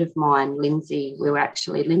friend of mine, Lindsay,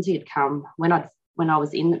 Lindsay had come when I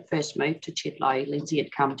was in the first move to Chidlow. Lindsay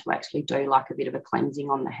had come to actually do like a bit of a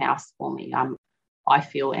cleansing on the house for me. I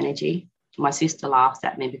feel energy. My sister laughs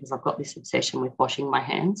at me because I've got this obsession with washing my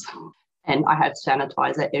hands. And I have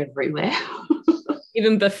sanitizer everywhere.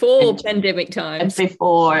 Even before pandemic times.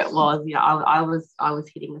 Before it was, I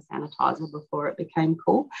was hitting the sanitizer before it became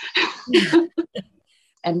cool.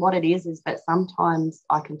 And what it is that sometimes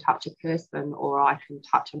I can touch a person, or I can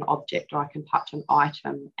touch an object, or I can touch an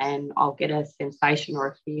item, and I'll get a sensation or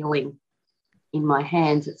a feeling in my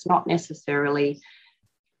hands. It's not necessarily,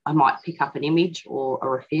 I might pick up an image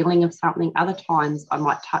or a feeling of something. Other times I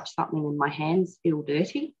might touch something and my hands feel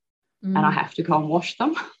dirty. And I have to go and wash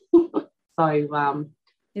them. So,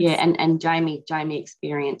 and Jamie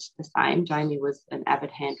experienced the same. Jamie was an avid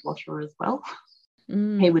hand washer as well.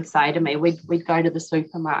 He would say to me, we'd go to the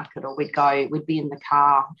supermarket, or we'd be in the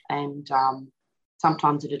car, and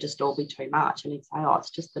sometimes it'd just all be too much. And he'd say, oh, it's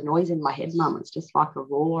just the noise in my head, Mum. It's just like a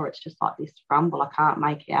roar. It's just like this rumble. I can't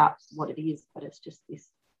make out what it is, but it's just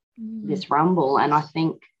this rumble. And I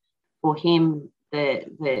think for him,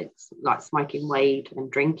 the like smoking weed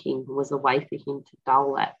and drinking was a way for him to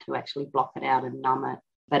dull that, to actually block it out and numb it.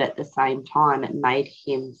 But at the same time, it made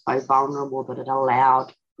him so vulnerable that it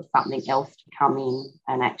allowed for something else to come in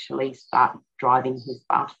and actually start driving his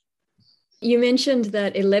bus. You mentioned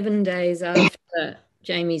that 11 days after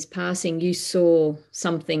Jamie's passing, you saw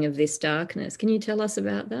something of this darkness. Can you tell us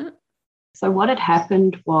about that? So what had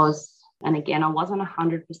happened was, and again, I wasn't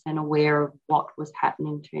 100% aware of what was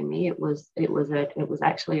happening to me. It was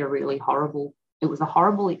actually a really horrible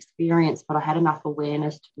experience, but I had enough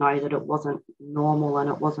awareness to know that it wasn't normal and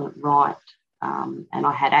it wasn't right. and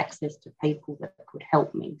I had access to people that could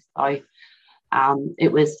help me. So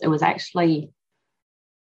it was actually,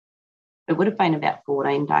 it would have been about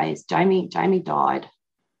 14 days. Jamie died.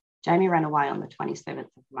 Jamie ran away on the 27th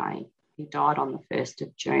of May. He died on the 1st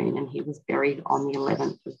of June, and he was buried on the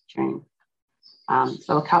 11th of June.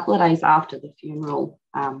 So a couple of days after the funeral,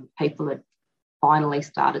 people had finally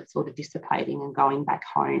started sort of dissipating and going back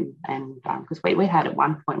home. And because we had at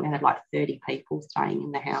one point, we had like 30 people staying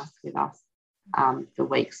in the house with us for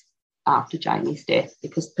weeks after Jamie's death,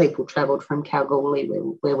 because people travelled from Kalgoorlie,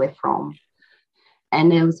 where we're from.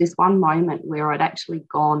 And there was this one moment where I'd actually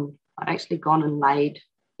gone and laid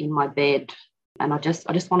in my bed, and I just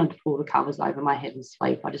wanted to pull the covers over my head and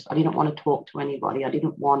sleep. I didn't want to talk to anybody. I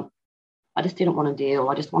just didn't want to deal.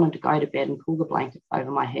 I just wanted to go to bed and pull the blankets over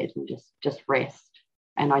my head and just rest.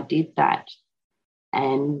 And I did that.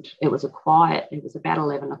 And it was about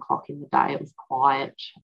 11 o'clock in the day. It was quiet.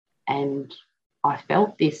 And I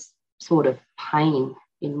felt this sort of pain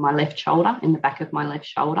in my left shoulder, in the back of my left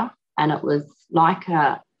shoulder. And it was like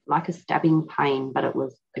a stabbing pain, but it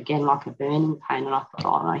was, again, like a burning pain. And I thought,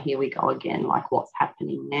 oh, no, here we go again, like what's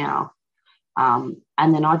happening now? And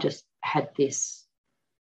then I just had this,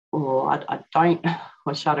 I'm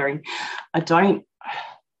shuddering.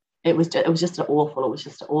 It was just an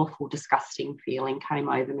awful, disgusting feeling came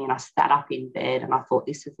over me, and I sat up in bed and I thought,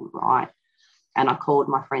 this isn't right. And I called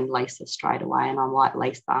my friend Lisa straight away, and I'm like,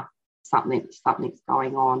 Lisa, something's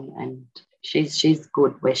going on. And she's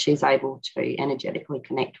good where she's able to energetically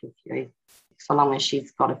connect with you. So long as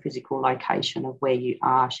she's got a physical location of where you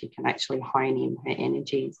are, she can actually hone in her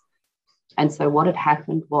energies. And so what had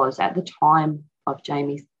happened was, at the time of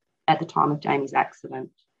Jamie's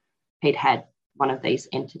accident, he'd had one of these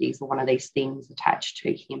entities or one of these things attached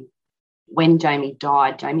to him. When Jamie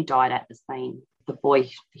died at the scene. The boy,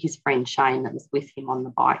 his friend Shane, that was with him on the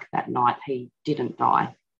bike that night, he didn't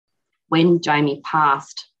die. When Jamie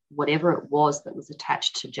passed, whatever it was that was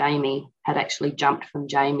attached to Jamie had actually jumped from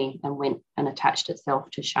Jamie and went and attached itself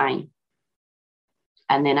to Shane.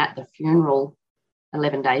 And then at the funeral,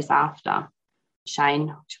 11 days after,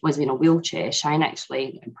 Shane was in a wheelchair. Shane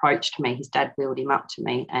actually approached me. His dad wheeled him up to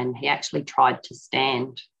me, and he actually tried to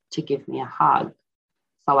stand to give me a hug.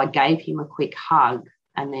 So I gave him a quick hug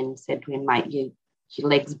and then said to him, mate, your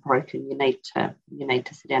leg's broken. You need to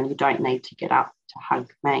sit down. You don't need to get up to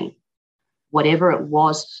hug me. Whatever it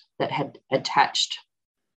was that had attached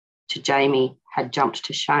to Jamie had jumped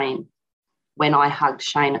to Shane. When I hugged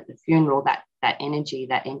Shane at the funeral, that energy,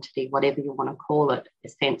 that entity, whatever you want to call it,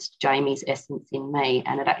 sensed Jamie's essence in me,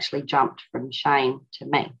 and it actually jumped from Shane to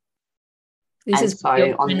me. This is what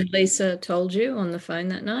your friend Lisa told you on the phone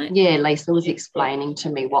that night? Yeah, Lisa was explaining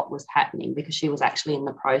to me what was happening, because she was actually in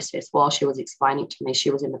the process. While she was explaining to me,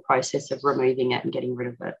 she was in the process of removing it and getting rid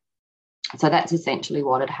of it. So that's essentially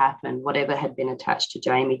what had happened. Whatever had been attached to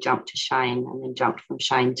Jamie jumped to Shane, and then jumped from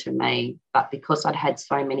Shane to me. But because I'd had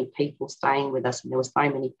so many people staying with us, and there were so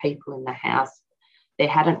many people in the house, there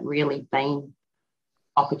hadn't really been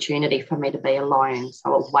opportunity for me to be alone.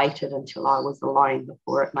 So I waited until I was alone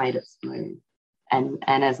before it made its move. And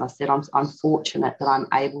as I said, I'm fortunate that I'm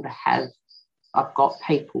able to I've got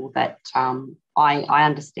people that I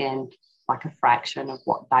understand like a fraction of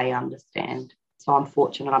what they understand. So I'm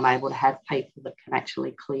fortunate I'm able to have people that can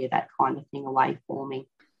actually clear that kind of thing away for me.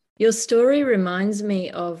 Your story reminds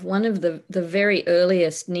me of one of the very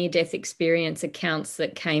earliest near-death experience accounts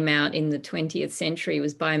that came out in the 20th century. It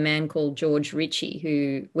was by a man called George Ritchie,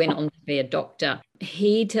 who went on to be a doctor.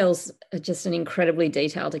 He tells just an incredibly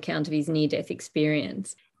detailed account of his near-death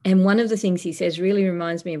experience. And one of the things he says really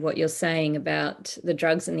reminds me of what you're saying about the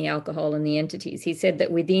drugs and the alcohol and the entities. He said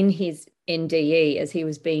that within his NDE, as he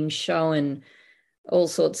was being shown all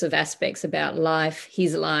sorts of aspects about life,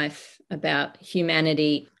 his life, about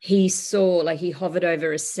humanity, he saw, like, he hovered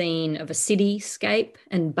over a scene of a cityscape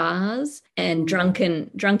and bars and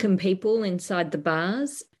drunken people inside the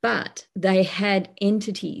bars, but they had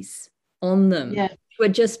entities on them who were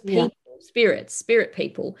just people, spirit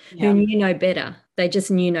people who knew no better. They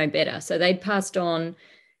just knew no better. So they'd passed on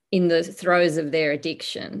in the throes of their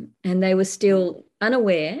addiction, and they were still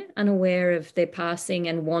unaware of their passing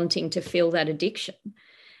and wanting to feel that addiction.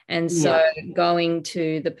 And so going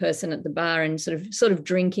to the person at the bar and sort of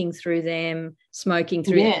drinking through them, smoking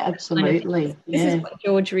through them. Yeah, absolutely. This is what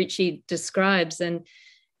George Ritchie describes. And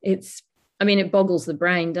it boggles the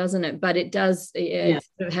brain, doesn't it? But it does, it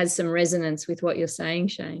sort of has some resonance with what you're saying,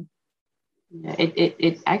 Shane. Yeah,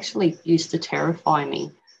 it actually used to terrify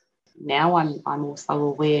me. Now I'm also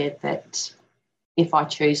aware that if I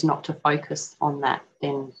choose not to focus on that,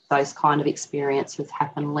 then those kind of experiences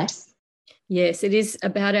happen less. Yes, it is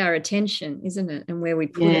about our attention, isn't it? And where we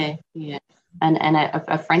put it. Yeah. And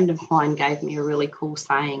a friend of mine gave me a really cool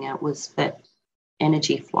saying. It was that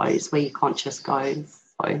energy flows where your conscious goes.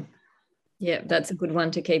 So yeah, that's a good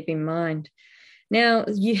one to keep in mind. Now,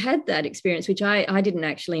 you had that experience, which I didn't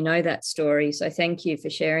actually know that story. So thank you for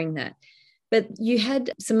sharing that. But you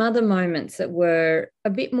had some other moments that were a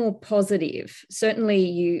bit more positive. Certainly,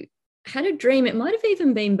 you had a dream. It might have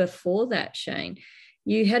even been before that, Shane.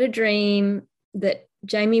 You had a dream that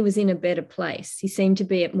Jamie was in a better place. He seemed to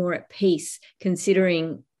be more at peace,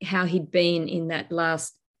 considering how he'd been in that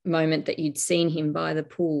last moment that you'd seen him by the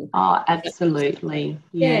pool. Oh, absolutely.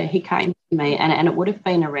 Yeah, he came to me, and it would have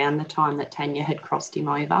been around the time that Tanya had crossed him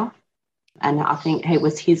over. And I think it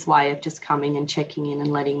was his way of just coming and checking in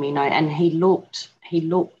and letting me know. And he looked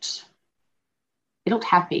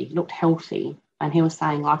happy, he looked healthy. And he was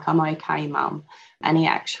saying, like, I'm okay, Mum. And he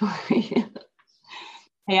actually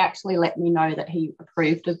let me know that he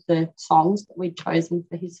approved of the songs that we'd chosen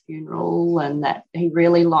for his funeral, and that he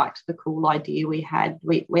really liked the cool idea we had.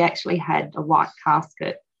 We actually had a white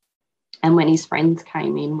casket, and when his friends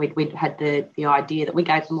came in, we'd had the idea that we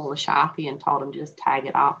gave them all a Sharpie and told them to just tag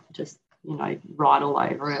it up, just, you know, write all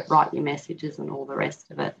over it, write your messages and all the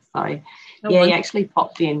rest of it. So he actually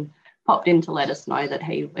popped in to let us know that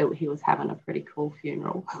he was having a pretty cool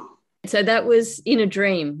funeral. So that was in a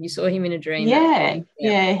dream. You saw him in a dream.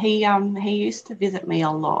 Yeah. He used to visit me a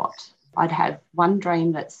lot. I'd have one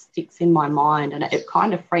dream that sticks in my mind, and it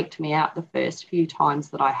kind of freaked me out the first few times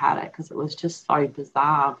that I had it, because it was just so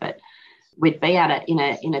bizarre. But we'd be at it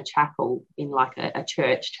in a chapel, in like a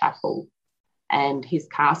church chapel, and his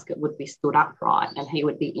casket would be stood upright and he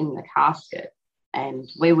would be in the casket, and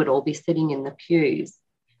we would all be sitting in the pews,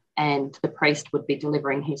 and the priest would be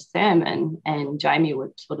delivering his sermon, and Jamie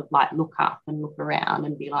would sort of like look up and look around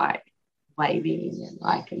and be like waving and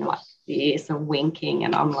like this and winking,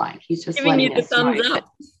 and I'm like, he's just giving you the thumbs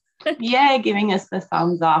up. Yeah, giving us the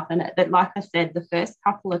thumbs up. And like I said, the first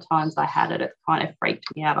couple of times I had it, it kind of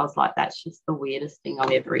freaked me out. I was like, that's just the weirdest thing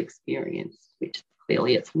I've ever experienced, which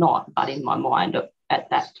clearly it's not, but in my mind at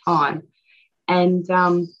that time. And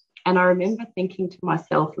I remember thinking to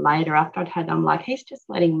myself later, after I'd had, I'm like, he's just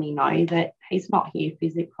letting me know that he's not here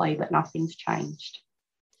physically, but nothing's changed.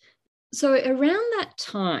 So around that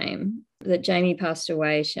time that Jamie passed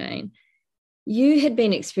away, Shane, you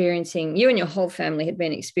and your whole family had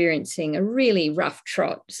been experiencing a really rough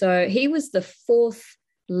trot. So he was the fourth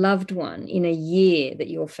loved one in a year that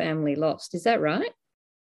your family lost. Is that right?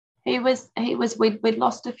 We'd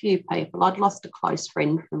lost a few people. I'd lost a close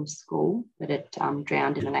friend from school that had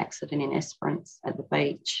drowned in an accident in Esperance at the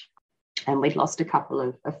beach. And we'd lost a couple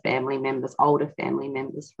of family members, older family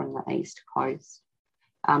members from the East Coast.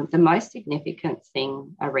 The most significant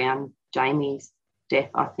thing around Jamie's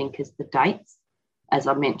death, I think, is the dates. As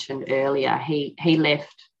I mentioned earlier, he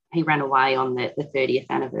ran away on the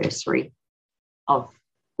 30th anniversary of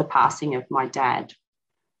the passing of my dad.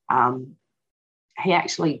 He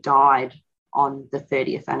actually died on the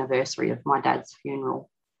 30th anniversary of my dad's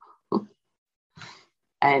funeral.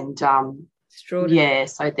 And so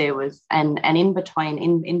there was, and in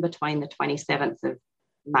between the 27th of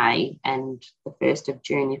May and the 1st of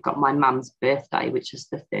June, you've got my mum's birthday, which is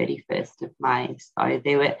the 31st of May. So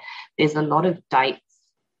there's a lot of dates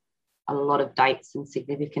and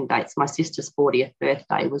significant dates. My sister's 40th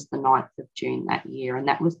birthday was the 9th of June that year, and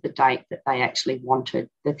that was the date that they actually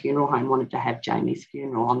the funeral home wanted to have Jamie's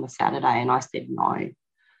funeral on the Saturday, and I said no.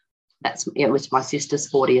 It was my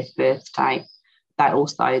sister's 40th birthday.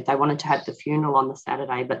 They wanted to have the funeral on the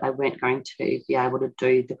Saturday, but they weren't going to be able to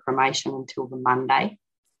do the cremation until the Monday.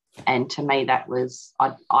 And to me, that was,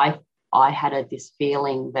 I had this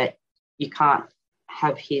feeling that you can't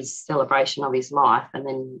have his celebration of his life and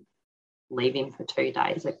then leave him for 2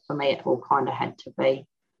 days. For me, it all kind of had to be,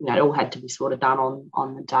 it all had to be sort of done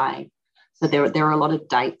on the day. So there are a lot of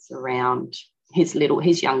dates around. His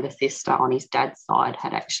younger sister on his dad's side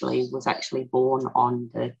was actually born on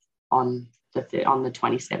the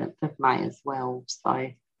 27th of May as well.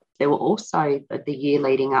 So there were also the year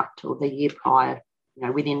leading up to the year prior,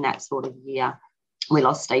 within that sort of year, we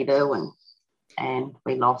lost Steve Irwin and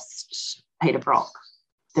we lost Peter Brock.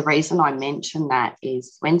 The reason I mention that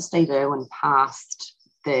is when Steve Irwin passed,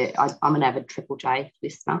 I'm an avid Triple J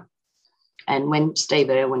listener, and when Steve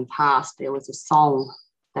Irwin passed, there was a song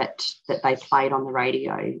that they played on the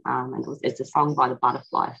radio, and it's a song by the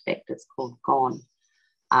Butterfly Effect. It's called Gone,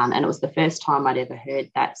 and it was the first time I'd ever heard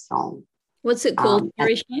that song. What's it called,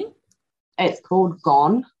 It's called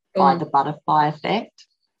Gone by the Butterfly Effect.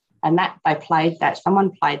 And that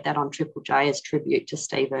someone played that on Triple J as tribute to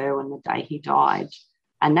Steve Irwin the day he died.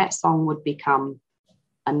 And that song would become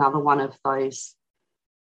another one of those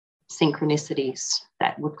synchronicities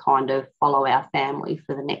that would kind of follow our family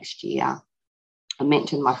for the next year. I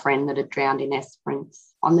mentioned my friend that had drowned in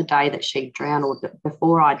Esperance. On the day that she drowned, or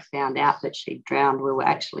before I'd found out that she'd drowned, we were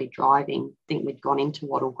actually driving. I think we'd gone into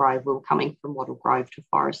Wattle Grove. We were coming from Wattle Grove to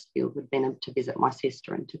Forestfield. We'd been to visit my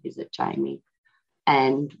sister and to visit Jamie.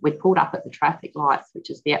 And we'd pulled up at the traffic lights,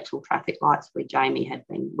 which is the actual traffic lights where Jamie had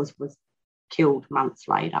been, was killed months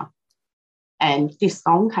later. And this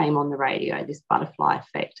song came on the radio, this Butterfly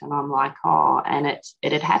Effect. And I'm like, oh, and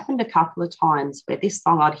it had happened a couple of times where this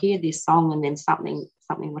song, I'd hear this song and then something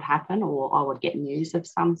would happen, or I would get news of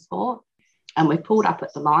some sort. And we pulled up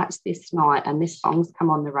at the lights this night and this song's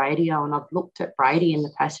come on the radio, and I've looked at Brady in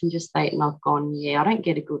the passenger seat and I've gone, yeah, I don't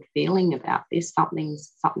get a good feeling about this.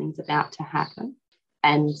 Something's about to happen.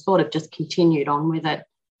 And sort of just continued on with it.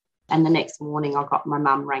 And the next morning my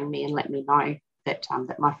mum rang me and let me know that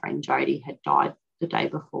my friend Jodie had died the day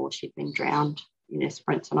before. She'd been drowned in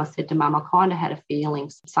Esperance. And I said to Mum, I kind of had a feeling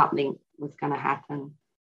something was going to happen.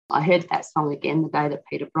 I heard that song again the day that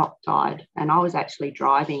Peter Brock died, and I was actually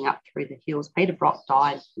driving up through the hills. Peter Brock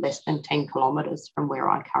died less than 10 kilometres from where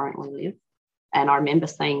I currently live. And I remember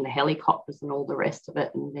seeing the helicopters and all the rest of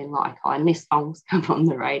it, and then and this song's come on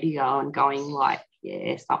the radio and going like,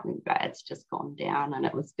 yeah, something bad's just gone down. And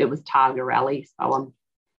it was Targa Rally, so I'm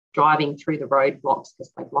driving through the roadblocks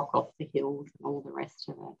because they block off the hills and all the rest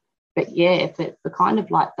of it. But yeah, for kind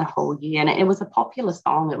of like the whole year, and it was a popular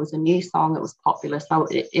song. It was a new song. It was popular, so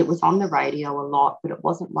it was on the radio a lot, but it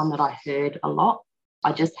wasn't one that I heard a lot.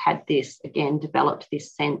 I just had developed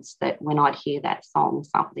this sense that when I'd hear that song,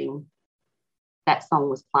 that song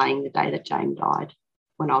was playing the day that Jane died,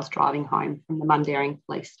 when I was driving home from the Mundaring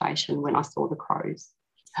police station when I saw the crows.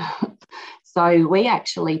 So we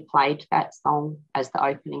actually played that song as the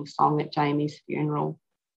opening song at Jamie's funeral.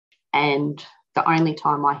 And the only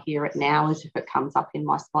time I hear it now is if it comes up in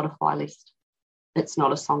my Spotify list. It's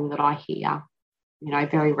not a song that I hear,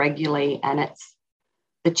 very regularly. And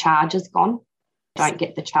the charge is gone. I don't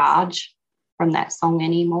get the charge from that song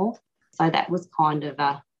anymore. So that was kind of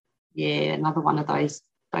another one of those,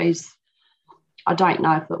 I don't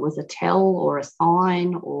know if it was a tell or a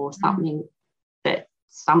sign or something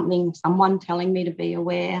someone telling me to be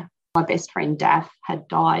aware. My best friend Daff had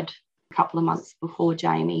died a couple of months before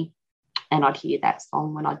Jamie, and I'd hear that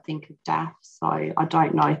song when I'd think of Daff. So I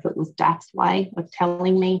don't know if it was Daff's way of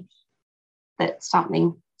telling me that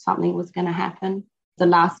something was going to happen. The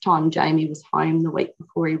last time Jamie was home, the week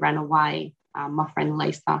before he ran away, my friend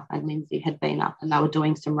Lisa and Lindsay had been up and they were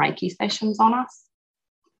doing some Reiki sessions on us,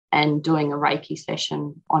 and doing a Reiki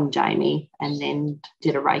session on Jamie, and then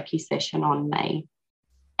did a Reiki session on me.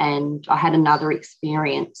 And I had another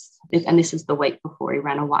experience, and this is the week before he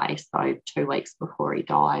ran away, so 2 weeks before he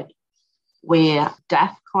died, where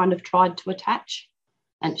Daff kind of tried to attach,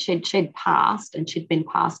 and she'd passed, and she'd been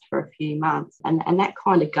passed for a few months. And that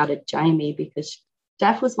kind of gutted Jamie, because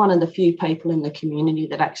Daff was one of the few people in the community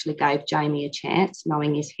that actually gave Jamie a chance,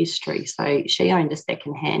 knowing his history. So she owned a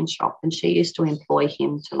second-hand shop, and she used to employ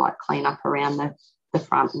him to clean up around the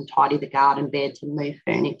front and tidy the garden beds and move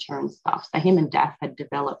furniture and stuff. So him and Daff had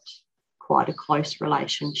developed quite a close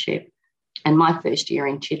relationship. And my first year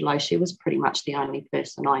in Chidlow, she was pretty much the only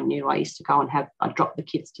person I knew. I used to go and I'd drop the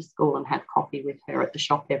kids to school and have coffee with her at the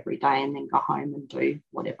shop every day, and then go home and do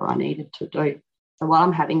whatever I needed to do. So while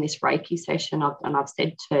I'm having this Reiki session, I've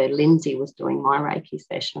said to Lindsay, was doing my Reiki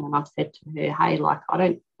session, and I've said to her, hey,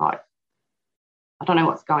 I don't know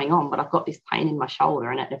what's going on, but I've got this pain in my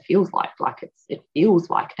shoulder, and it feels it feels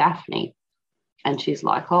like Daphne. And she's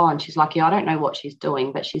like, yeah, I don't know what she's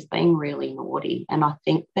doing, but she's being really naughty. And I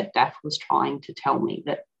think that Daff was trying to tell me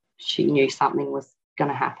that she knew something was going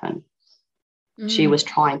to happen. Mm. She was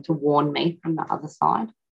trying to warn me from the other side.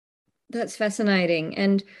 That's fascinating.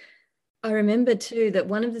 And I remember too that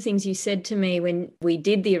one of the things you said to me when we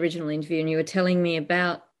did the original interview, and you were telling me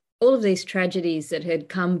about all of these tragedies that had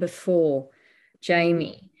come before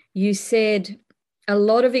Jamie, you said, a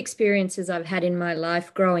lot of experiences I've had in my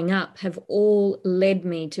life growing up have all led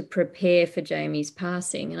me to prepare for Jamie's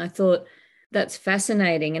passing. And I thought that's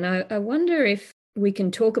fascinating. And I wonder if we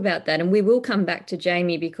can talk about that. And we will come back to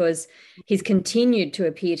Jamie, because he's continued to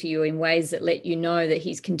appear to you in ways that let you know that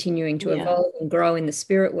he's continuing to evolve and grow in the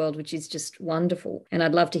spirit world, which is just wonderful. And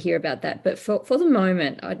I'd love to hear about that. But for the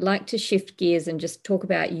moment, I'd like to shift gears and just talk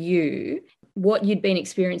about you, what you'd been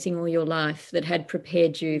experiencing all your life that had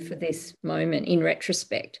prepared you for this moment in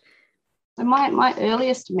retrospect. So my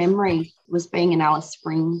earliest memory was being in Alice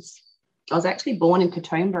Springs. I was actually born in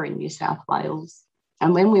Katoomba in New South Wales.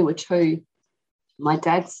 And when we were 2, my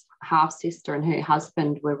dad's half-sister and her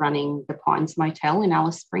husband were running the Pines Motel in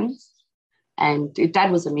Alice Springs. And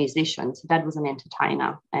Dad was a musician, so Dad was an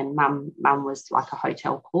entertainer, and Mum was like a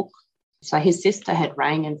hotel cook. So his sister had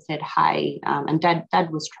rang and said, hey, and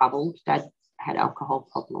Dad was troubled. Dad had alcohol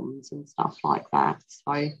problems and stuff like that.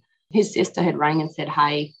 So his sister had rang and said,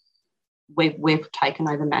 hey, we've taken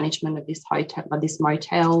over management of this hotel, of this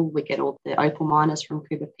motel. We get all the opal miners from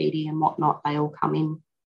Coober Pedy and whatnot. They all come in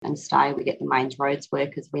and stay. We get the mains roads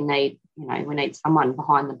workers. We need someone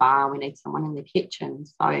behind the bar. We need someone in the kitchen.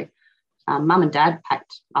 So Mum and Dad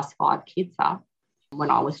packed us 5 kids up when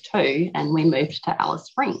I was 2, and we moved to Alice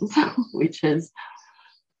Springs, which is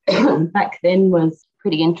back then was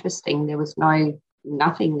pretty interesting. There was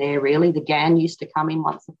nothing there really. The GAN used to come in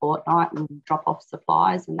once a fortnight and drop off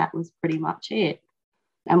supplies, and that was pretty much it.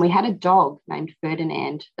 And we had a dog named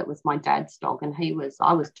Ferdinand that was my dad's dog, and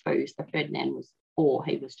I was 2, so Ferdinand was 4.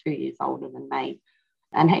 He was 2 years older than me.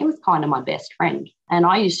 And he was kind of my best friend. And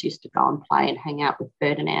I used to go and play and hang out with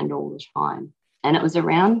Ferdinand all the time. And it was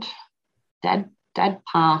around Dad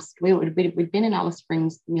passed. We'd been in Alice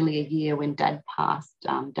Springs nearly a year when Dad passed.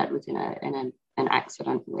 Dad was in an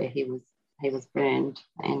accident where he was burned,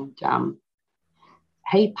 and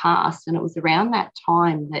he passed. And it was around that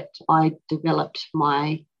time that I developed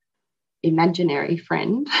my imaginary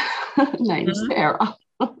friend named Sarah.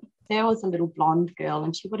 There was a little blonde girl,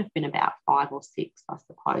 and she would have been about 5 or 6, I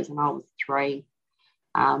suppose, and I was 3.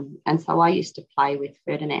 And so I used to play with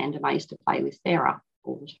Ferdinand, and I used to play with Sarah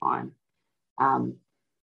all the time.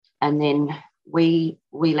 And then we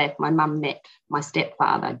left. My mum met my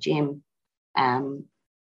stepfather, Jim,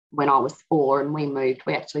 when I was 4, and we moved.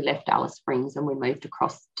 We actually left Alice Springs and we moved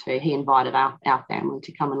across he invited our family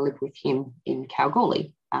to come and live with him in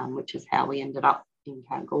Kalgoorlie, which is how we ended up in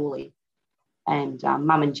Kalgoorlie. And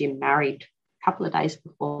Mum and Jim married a couple of days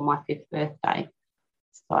before my 5th birthday.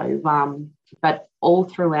 So, but all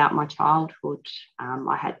throughout my childhood,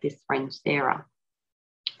 I had this friend, Sarah.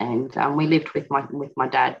 And we lived with my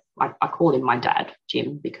dad. I call him my dad,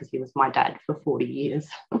 Jim, because he was my dad for 40 years.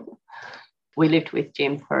 We lived with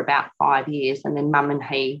Jim for about 5 years, and then Mum and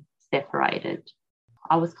he separated.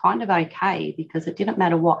 I was kind of okay because it didn't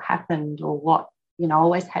matter what happened or what, I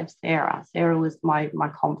always had Sarah. Sarah was my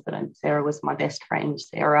confidant. Sarah was my best friend.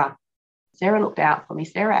 Sarah looked out for me.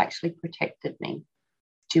 Sarah actually protected me.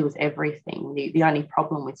 She was everything. The only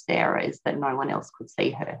problem with Sarah is that no one else could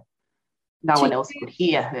see her. No one else could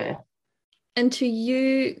hear her. And to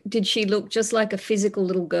you, did she look just like a physical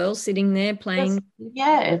little girl sitting there playing?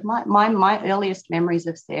 Yeah, my earliest memories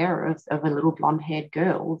of Sarah is of a little blonde-haired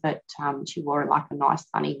girl that she wore like a nice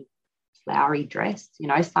sunny flowery dress,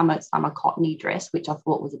 summer cottony dress, which I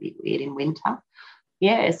thought was a bit weird in winter.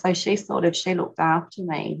 Yeah, so she looked after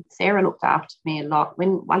me. Sarah looked after me a lot.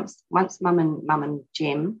 Once Mum and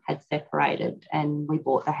Jim had separated and we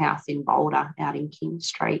bought the house in Boulder out in King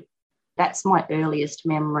Street, that's my earliest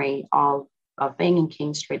memory of being in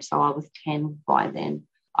King Street. So I was 10 by then.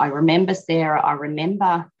 I remember Sarah. I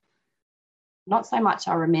remember, not so much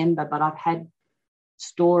I remember, but I've had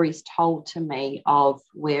stories told to me of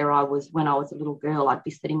where I was when I was a little girl. I'd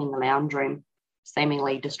be sitting in the lounge room,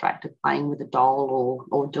 seemingly distracted, playing with a doll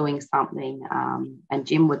or doing something. And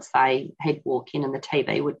Jim would say, he'd walk in and the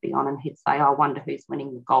TV would be on, and he'd say, I wonder who's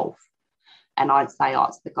winning the golf. And I'd say, oh,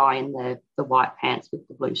 it's the guy in the white pants with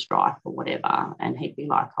the blue stripe or whatever. And he'd be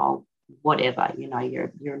like, oh, whatever,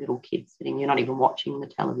 you're a little kid sitting, you're not even watching the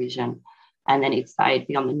television. And then it'd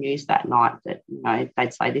be on the news that night that,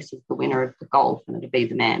 they'd say this is the winner of the golf, and it'd be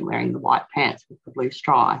the man wearing the white pants with the blue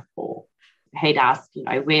stripe. Or he'd ask,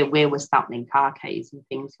 where was something, car keys and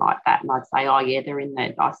things like that. And I'd say, oh, yeah, they're in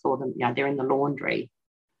there. I saw them, they're in the laundry.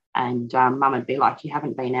 And Mum would be like, you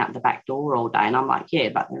haven't been out the back door all day. And I'm like, yeah,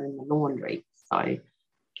 but they're in the laundry. So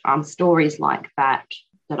stories like that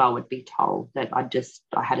I would be told that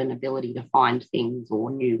I had an ability to find things or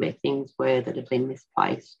knew where things were that had been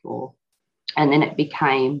misplaced. And then it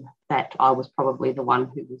became that I was probably the one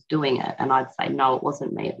who was doing it. And I'd say, no, it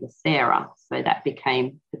wasn't me, it was Sarah. So that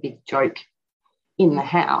became the big joke in the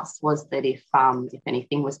house, was that if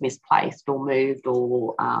anything was misplaced or moved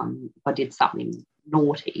or if I did something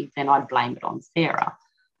naughty, then I'd blame it on Sarah.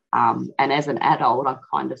 And as an adult, I'm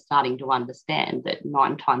kind of starting to understand that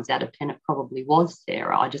 9 times out of 10, it probably was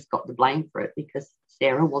Sarah. I just got the blame for it because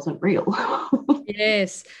Sarah wasn't real.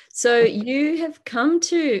 Yes. So you have come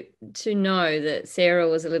to know that Sarah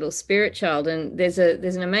was a little spirit child, and there's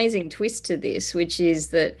an amazing twist to this, which is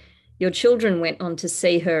that your children went on to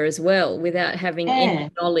see her as well without having any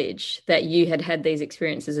knowledge that you had these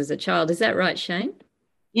experiences as a child. Is that right, Shane?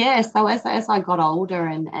 Yeah. So as I got older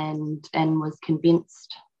and was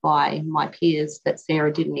convinced by my peers that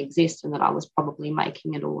Sarah didn't exist and that I was probably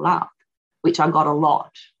making it all up, which I got a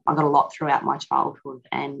lot. I got a lot throughout my childhood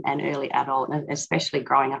and early adult, and especially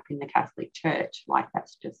growing up in the Catholic Church. Like,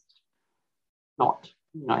 that's just not,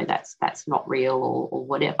 that's not real or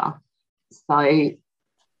whatever. So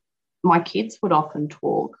my kids would often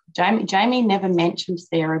talk. Jamie never mentioned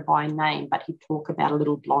Sarah by name, but he'd talk about a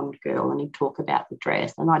little blonde girl and he'd talk about the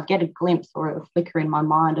dress, and I'd get a glimpse or a flicker in my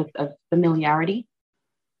mind of familiarity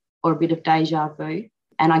or a bit of deja vu.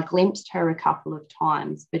 And I glimpsed her a couple of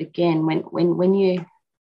times. But again, when you,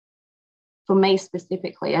 for me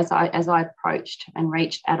specifically, as I approached and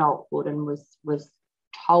reached adulthood and was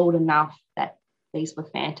told enough that these were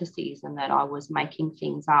fantasies and that I was making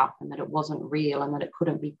things up and that it wasn't real and that it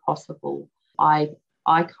couldn't be possible, I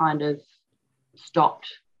kind of stopped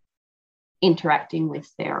interacting with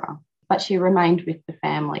Sarah. But she remained with the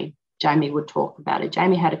family. Jamie would talk about it.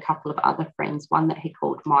 Jamie had a couple of other friends, one that he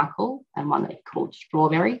called Michael and one that he called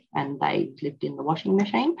Strawberry, and they lived in the washing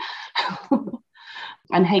machine.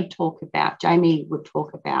 And Jamie would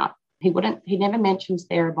talk about, he never mentioned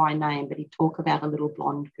Sarah by name, but he'd talk about a little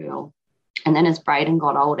blonde girl. And then as Braden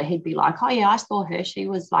got older, he'd be like, oh yeah, I saw her. She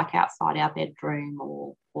was like outside our bedroom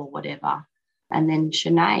or whatever. And then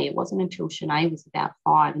Shanae, it wasn't until Shanae was about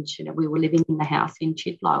 5 and we were living in the house in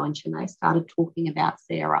Chidlow, and Shanae started talking about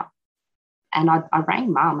Sarah. And I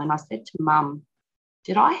rang Mum and I said to Mum,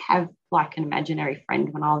 did I have like an imaginary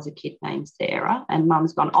friend when I was a kid named Sarah? And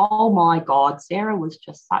Mum's gone, oh my God, Sarah was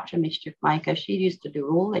just such a mischief maker. She used to do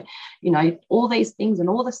all these things and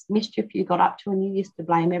all this mischief you got up to, and you used to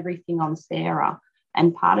blame everything on Sarah.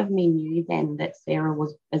 And part of me knew then that Sarah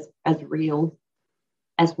was as real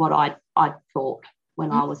as what I'd thought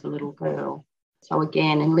when I was a little girl. So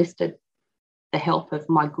again, enlisted the help of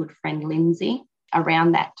my good friend Lindsay.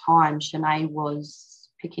 Around that time, Shanae was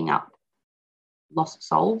picking up lost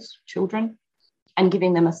souls, children, and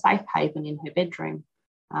giving them a safe haven in her bedroom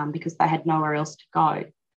because they had nowhere else to go.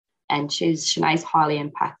 And Shanae's highly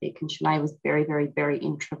empathic, and Shanae was very, very, very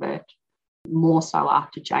introvert, more so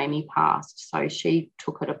after Jamie passed. So she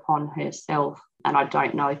took it upon herself, and I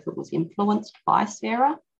don't know if it was influenced by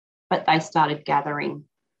Sarah, but they started gathering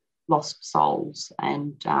lost souls,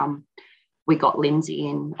 and we got Lindsay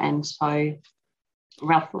in. And so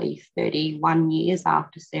roughly 31 years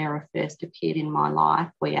after Sarah first appeared in my life,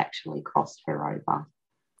 we actually crossed her over.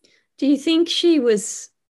 Do you think she was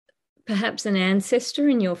perhaps an ancestor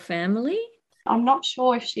in your family? I'm not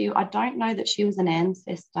sure I don't know that she was an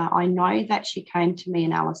ancestor. I know that she came to me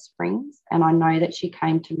in Alice Springs, and I know that she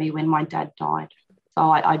came to me when my dad died. So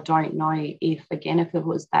I don't know if it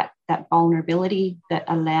was that vulnerability that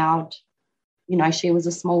allowed, she was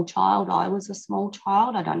a small child, I was a small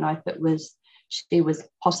child. I don't know if she was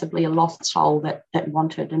possibly a lost soul that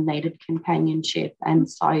wanted and needed companionship. And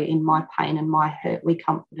so in my pain and my hurt, we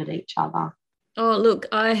comforted each other. Oh, look,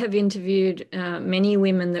 I have interviewed many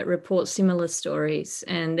women that report similar stories,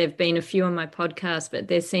 and there have been a few on my podcast, but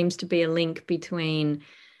there seems to be a link between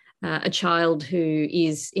a child who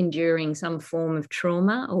is enduring some form of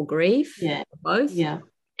trauma or grief, both,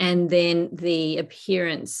 and then the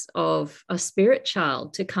appearance of a spirit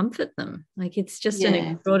child to comfort them. Like, it's just an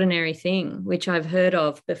extraordinary thing, which I've heard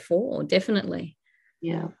of before, definitely.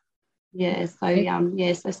 Yeah.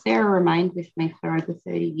 So Sarah remained with me for over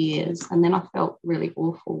 30 years, and then I felt really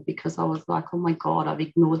awful because I was like, oh my God, I've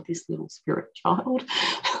ignored this little spirit child.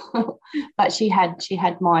 But she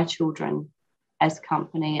had my children as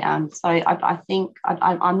company, and so I think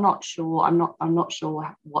I'm not sure. I'm not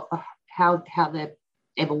sure how the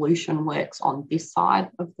evolution works on this side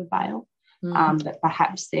of the veil. But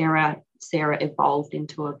perhaps Sarah evolved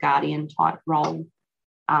into a guardian type role.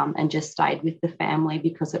 And just stayed with the family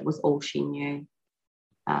because it was all she knew.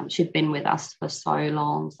 She'd been with us for so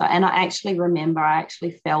long. So, and I actually remember, I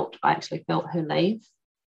actually felt her leave,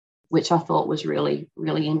 which I thought was really,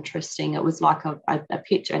 really interesting. It was like a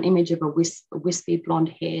picture, an image of a wispy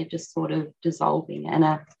blonde hair just sort of dissolving,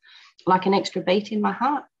 and like an extra beat in my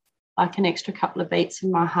heart, like an extra couple of beats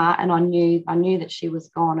in my heart. And I knew that she was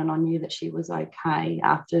gone, and I knew that she was okay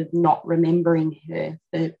after not remembering her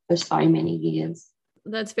for so many years.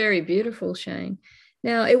 That's very beautiful, Shane.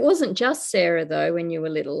 Now, it wasn't just Sarah, though, when you were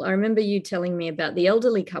little. I remember you telling me about the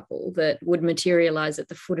elderly couple that would materialise at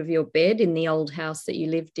the foot of your bed in the old house that you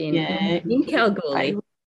lived in Kalgoorlie.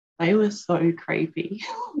 They were so creepy.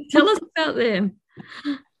 Tell us about them.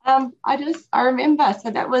 I remember, so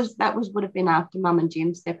that would have been after Mum and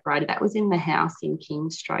Jim separated. That was in the house in King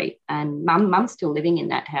Street, and Mum's still living in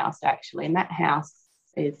that house, actually, and that house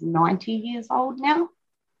is 90 years old now.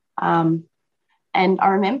 And I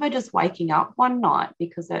remember just waking up one night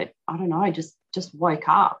because I don't know, just just woke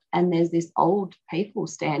up and there's this old people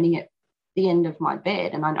standing at the end of my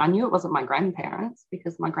bed. And I knew it wasn't my grandparents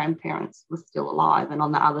because my grandparents were still alive and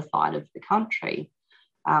on the other side of the country.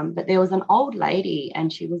 But there was an old lady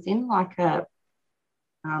and she was in like a,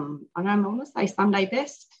 I want to say Sunday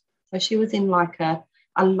best. So she was in like a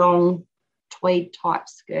long tweed type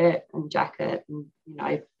skirt and jacket and, you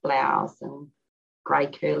know, blouse and grey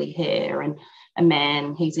curly hair, and a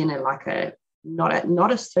man, he's in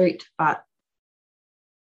not a suit, but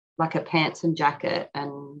like a pants and jacket,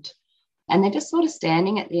 and they're just sort of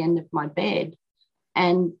standing at the end of my bed.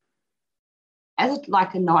 And as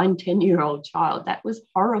like a 9-10-year-old child, that was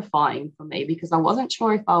horrifying for me because I wasn't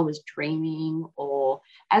sure if I was dreaming, or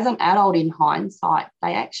as an adult in hindsight,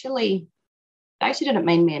 they actually didn't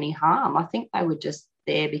mean me any harm. I think they were just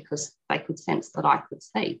there because they could sense that I could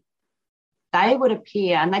see. They would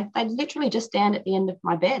appear and they'd literally just stand at the end of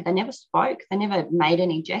my bed. They never spoke. They never made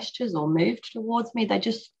any gestures or moved towards me. They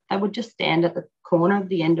would just stand at the corner of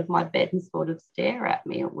the end of my bed and sort of stare at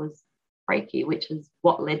me. It was freaky, which is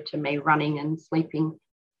what led to me running and sleeping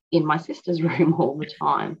in my sister's room all the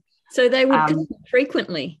time. So they would come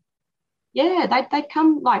frequently? Yeah, they'd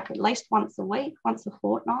come like at least once a week, once a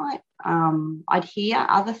fortnight. I'd hear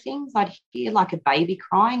other things. I'd hear like a baby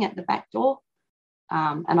crying at the back door.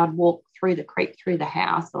 And I'd walk creep through the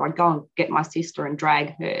house, or I'd go and get my sister and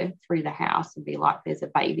drag her through the house and be like, there's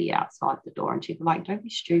a baby outside the door. And she'd be like, don't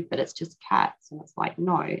be stupid, it's just cats. And it's like,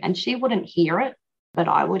 no. And she wouldn't hear it, but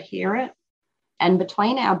I would hear it. And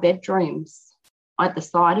between our bedrooms, at the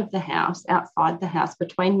side of the house, outside the house,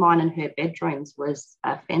 between mine and her bedrooms was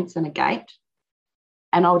a fence and a gate.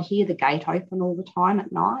 And I would hear the gate open all the time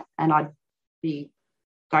at night. And I'd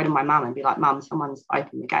go to my mum and be like, Mum, someone's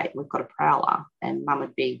opened the gate, we've got a prowler. And Mum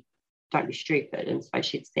would be, don't be stupid. And so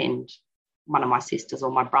she'd send one of my sisters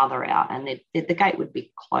or my brother out, and the gate would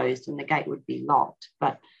be closed and the gate would be locked.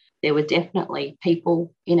 But there were definitely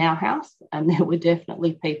people in our house, and there were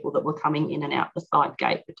definitely people that were coming in and out the side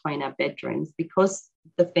gate between our bedrooms. Because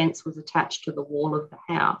the fence was attached to the wall of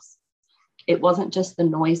the house, it wasn't just the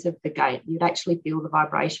noise of the gate. You'd actually feel the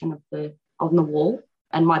vibration on the wall.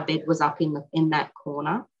 And my bed was up in that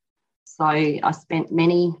corner. So I spent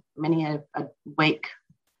many a week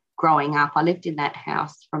growing up. I lived in that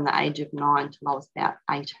house from the age of 9 till I was about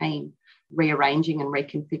 18, rearranging and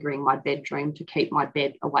reconfiguring my bedroom to keep my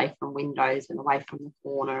bed away from windows and away from the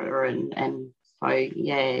corner. And so,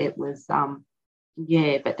 yeah, it was, but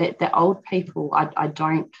the old people, I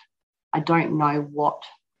don't know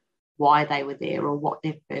why they were there or what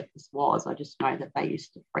their purpose was. I just know that they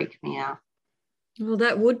used to freak me out. Well,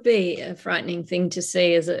 that would be a frightening thing to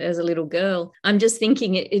see as a little girl. I'm just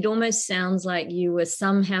thinking it almost sounds like you were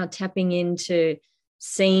somehow tapping into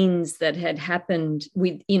scenes that had happened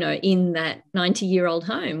with, in that 90-year-old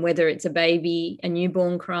home, whether it's a baby, a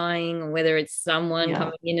newborn crying, or whether it's someone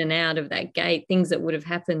coming in and out of that gate, things that would have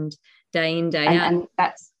happened day in, day out. And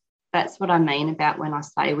that's what I mean about when I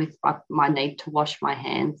say with my need to wash my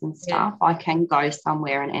hands and stuff. Yeah. I can go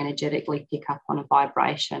somewhere and energetically pick up on a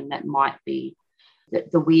vibration that might be.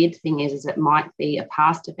 The weird thing is it might be a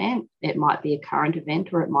past event, it might be a current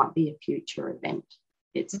event, or it might be a future event.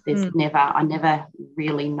 I never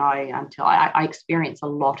really know until I experience a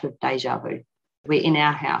lot of deja vu. We're in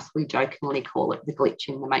our house, we jokingly call it the glitch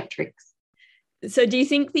in the matrix. So do you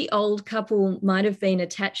think the old couple might have been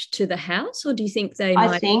attached to the house, or do you think they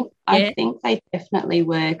I think they definitely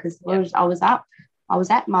were, because I was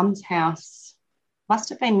at Mum's house. Must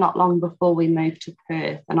have been not long before we moved to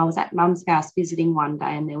Perth, and I was at Mum's house visiting one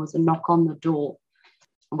day, and there was a knock on the door.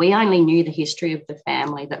 We only knew the history of the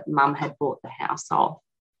family that Mum had bought the house off.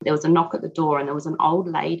 There was a knock at the door, and there was an old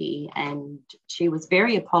lady, and she was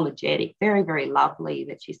very apologetic, very, very lovely,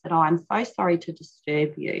 but she said, I'm so sorry to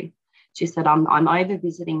disturb you. She said, I'm over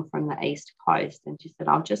visiting from the East Coast, and she said,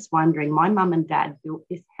 I'm just wondering, my mum and dad built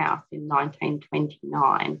this house in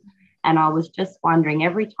 1929, and I was just wondering,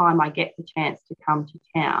 every time I get the chance to come to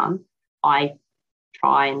town, I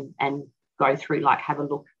try and go through, like, have a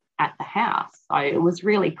look at the house. So it was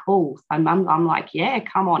really cool. So I'm like, yeah,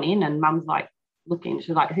 come on in. And Mum's like looking,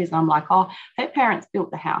 she's like, who's? And I'm like, oh, her parents built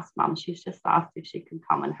the house, Mum. She's just asked if she can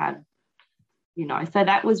come and have, So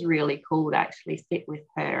that was really cool to actually sit with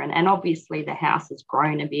her. And obviously the house has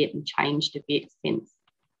grown a bit and changed a bit since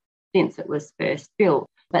it was first built.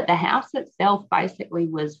 But the house itself basically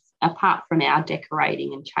was, apart from our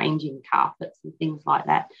decorating and changing carpets and things like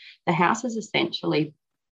that, the house is essentially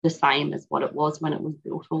the same as what it was when it was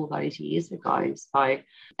built all those years ago. So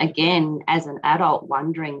again, as an adult,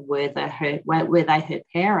 wondering were they her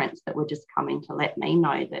parents that were just coming to let me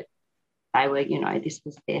know that they were, this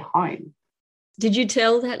was their home. Did you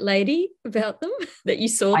tell that lady about them, that you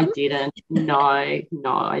saw them? I didn't. No, I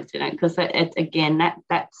didn't, because it's again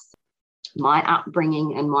that's my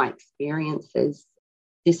upbringing and my experiences.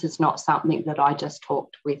 This is not something that I just talk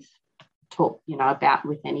about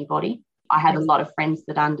with anybody. I have a lot of friends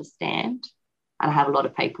that understand, and I have a lot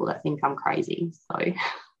of people that think I'm crazy. So,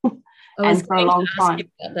 and for a long time,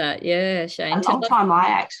 about that, yeah, Shane. A long time, I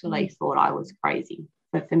actually thought I was crazy.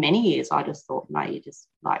 But for many years, I just thought, no, you're just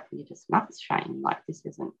nuts, Shane. Like this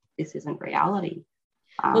isn't reality.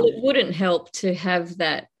 Well, it wouldn't help to have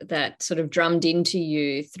that sort of drummed into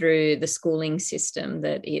you through the schooling system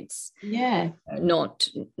that it's not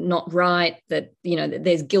right, that, you know, that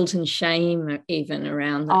there's guilt and shame even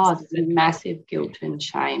around that. Oh, there's massive guilt and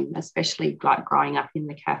shame, especially like growing up in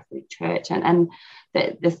the Catholic Church. And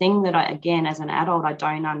the thing that I, again, as an adult, I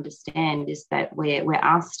don't understand is that we're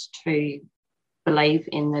asked to believe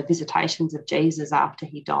in the visitations of Jesus after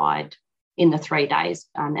he died in the 3 days,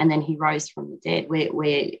 and then he rose from the dead,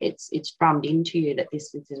 where it's drummed into you that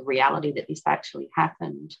this is a reality, that this actually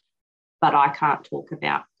happened. But I can't talk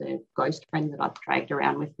about the ghost friend that I've dragged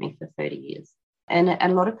around with me for 30 years. And a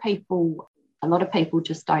lot of people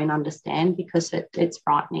just don't understand, because it's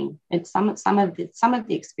frightening. It's some of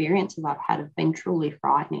the experiences I've had have been truly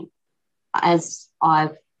frightening. As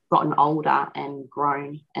I've gotten older and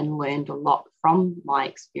grown and learned a lot from my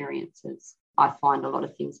experiences, I find a lot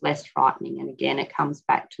of things less frightening. And again, it comes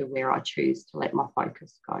back to where I choose to let my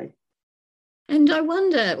focus go. And I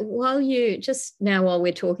wonder, while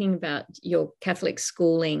we're talking about your Catholic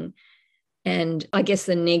schooling and I guess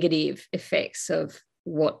the negative effects of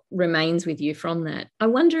what remains with you from that, I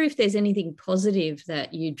wonder if there's anything positive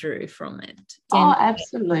that you drew from it. Oh,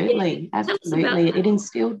 absolutely. Absolutely. It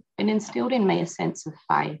instilled in me a sense of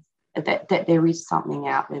faith that there is something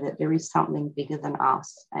out there, that there is something bigger than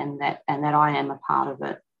us, and that I am a part of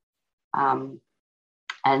it,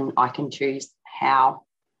 and I can choose how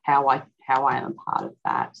I am a part of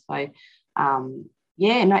that. So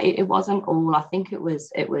it wasn't all. I think it was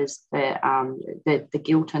the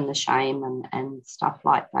guilt and the shame and stuff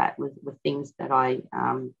like that were things that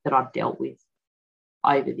I've dealt with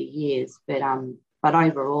over the years. But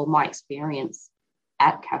overall, my experience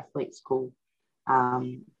at Catholic school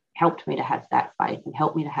helped me to have that faith, and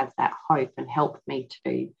helped me to have that hope, and helped me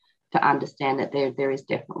to understand that there is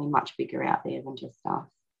definitely much bigger out there than just us.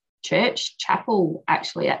 Chapel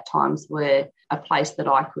actually at times were a place that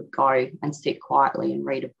I could go and sit quietly and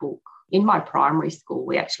read a book. In my primary school,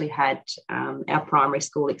 we actually had our primary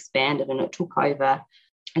school expanded, and it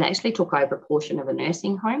actually took over a portion of a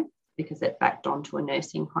nursing home, because it backed onto a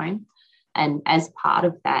nursing home. And as part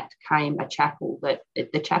of that came a chapel that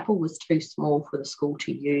the chapel was too small for the school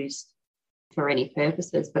to use for any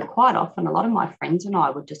purposes. But quite often, a lot of my friends and I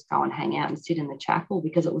would just go and hang out and sit in the chapel,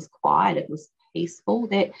 because it was quiet, it was peaceful.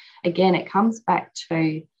 That again, it comes back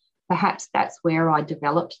to perhaps that's where I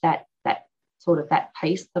developed that sort of that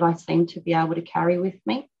peace that I seem to be able to carry with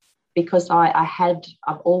me, because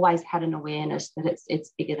I've always had an awareness that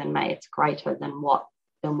it's bigger than me, it's greater than what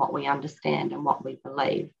we understand and what we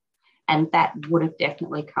believe. And that would have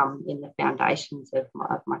definitely come in the foundations of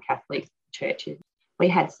my Catholic churches. We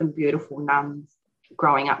had some beautiful nuns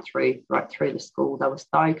growing up right through the school. They were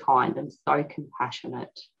so kind and so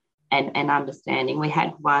compassionate and understanding. We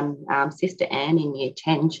had one, Sister Anne in Year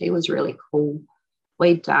 10. She was really cool.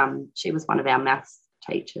 She was one of our maths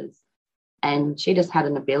teachers, and she just had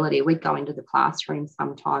an ability. We'd go into the classroom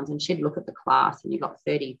sometimes, and she'd look at the class, and you got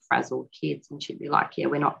 30 frazzled kids, and she'd be like, yeah,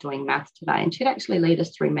 we're not doing maths today. And she'd actually lead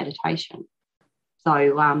us through meditation.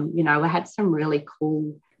 So, we had some really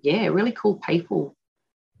cool people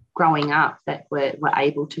growing up that were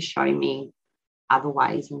able to show me other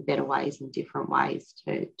ways and better ways and different ways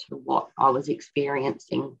to what I was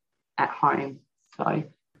experiencing at home. So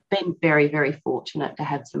been very, very fortunate to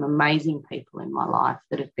have some amazing people in my life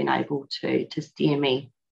that have been able to steer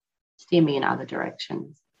me in other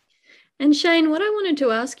directions. And Shane, what I wanted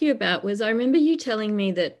to ask you about was, I remember you telling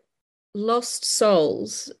me that lost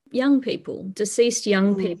souls, young people, deceased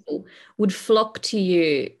young people, would flock to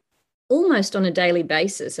you almost on a daily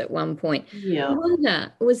basis at one point. Yeah. I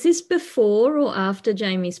wonder, was this before or after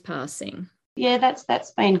Jamie's passing? Yeah,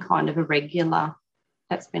 that's been kind of a regular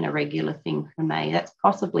thing for me. That's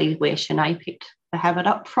possibly where Shanae picked the habit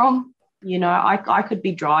up from. I could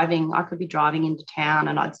be driving into town,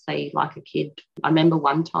 and I'd see like a kid. I remember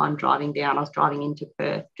one time I was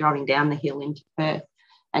driving down the hill into Perth,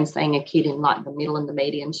 and seeing a kid in like the middle and the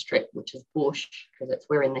median strip, which is bush, because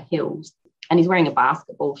we're in the hills. And he's wearing a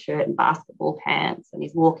basketball shirt and basketball pants, and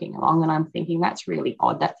he's walking along, and I'm thinking, that's really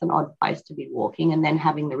odd. That's an odd place to be walking. And then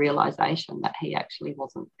having the realisation that he actually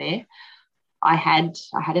wasn't there. I had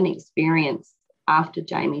an experience after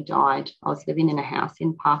Jamie died. I was living in a house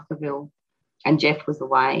in Parkerville and Jeff was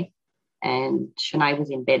away and Shanae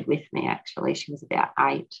was in bed with me, actually. She was about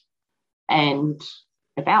 8. And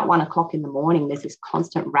about 1 o'clock in the morning, there's this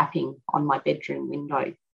constant rapping on my bedroom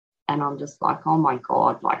window. And I'm just like, oh my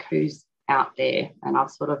God, like who's out there? And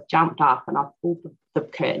I've sort of jumped up and I've pulled the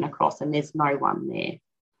curtain across and there's no one there.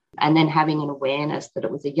 And then having an awareness that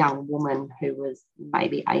it was a young woman who was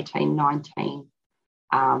maybe 18, 19.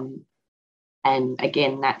 And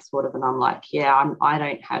again, that's sort of, and I'm like, yeah, I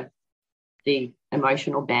don't have the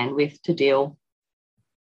emotional bandwidth to deal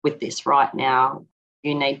with this right now.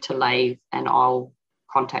 You need to leave and I'll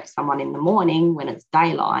contact someone in the morning when it's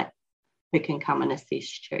daylight who can come and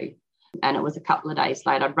assist you. And it was a couple of days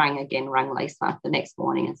later, I rang Lisa the next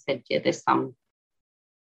morning and said, yeah, there's some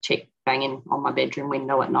chick banging on my bedroom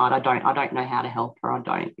window at night. I don't know how to help her.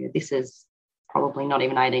 This is probably not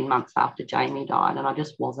even 18 months after Jamie died, and I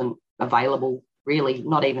just wasn't available, really,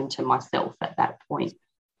 not even to myself at that point.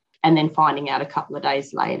 And then finding out a couple of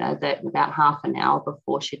days later that about half an hour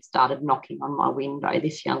before she'd started knocking on my window,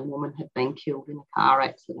 this young woman had been killed in a car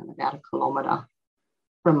accident about 1 kilometre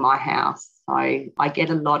from my house. So I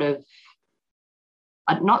get a lot of,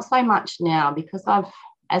 not so much now, because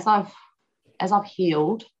as I've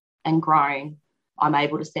healed and grown, I'm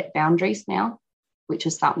able to set boundaries now, which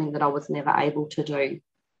is something that I was never able to do.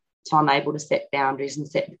 So I'm able to set boundaries and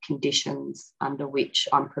set the conditions under which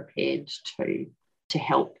I'm prepared to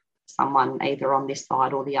help someone either on this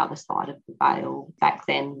side or the other side of the veil. Back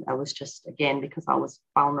then, it was just, again, because I was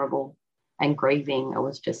vulnerable and grieving, it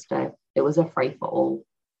was a free-for-all.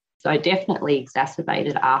 So definitely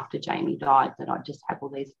exacerbated after Jamie died, that I just have all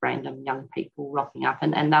these random young people rocking up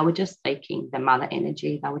and they were just seeking the mother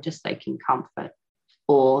energy. They were just seeking comfort.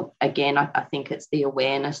 Or again, I think it's the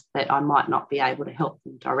awareness that I might not be able to help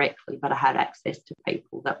them directly, but I had access to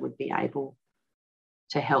people that would be able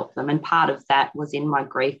to help them. And part of that was in my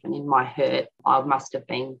grief and in my hurt, I must have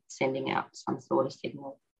been sending out some sort of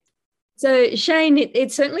signal. So Shane,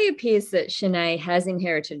 it certainly appears that Shanae has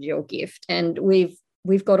inherited your gift, and we've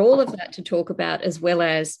got all of that to talk about, as well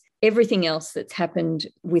as everything else that's happened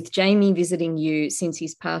with Jamie visiting you since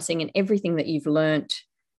his passing and everything that you've learnt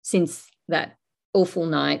since that awful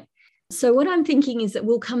night. So what I'm thinking is that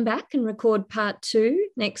we'll come back and record part 2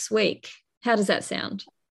 next week. How does that sound?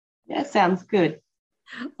 Yeah, sounds good.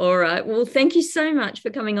 All right. Well, thank you so much for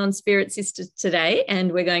coming on Spirit Sisters today,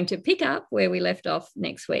 and we're going to pick up where we left off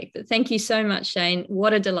next week. But thank you so much, Shane.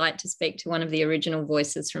 What a delight to speak to one of the original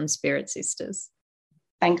voices from Spirit Sisters.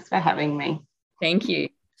 Thanks for having me. Thank you.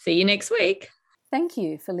 See you next week. Thank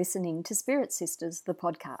you for listening to Spirit Sisters, the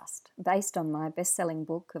podcast, based on my best-selling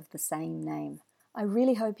book of the same name. I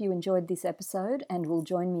really hope you enjoyed this episode and will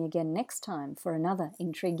join me again next time for another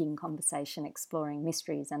intriguing conversation exploring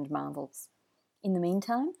mysteries and marvels. In the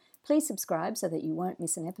meantime, please subscribe so that you won't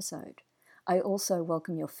miss an episode. I also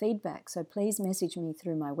welcome your feedback, so please message me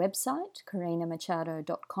through my website,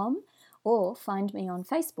 carinamachado.com, or find me on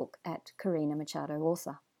Facebook at Carina Machado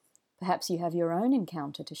Author. Perhaps you have your own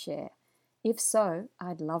encounter to share. If so,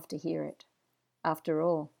 I'd love to hear it. After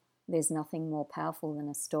all, there's nothing more powerful than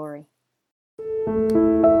a story.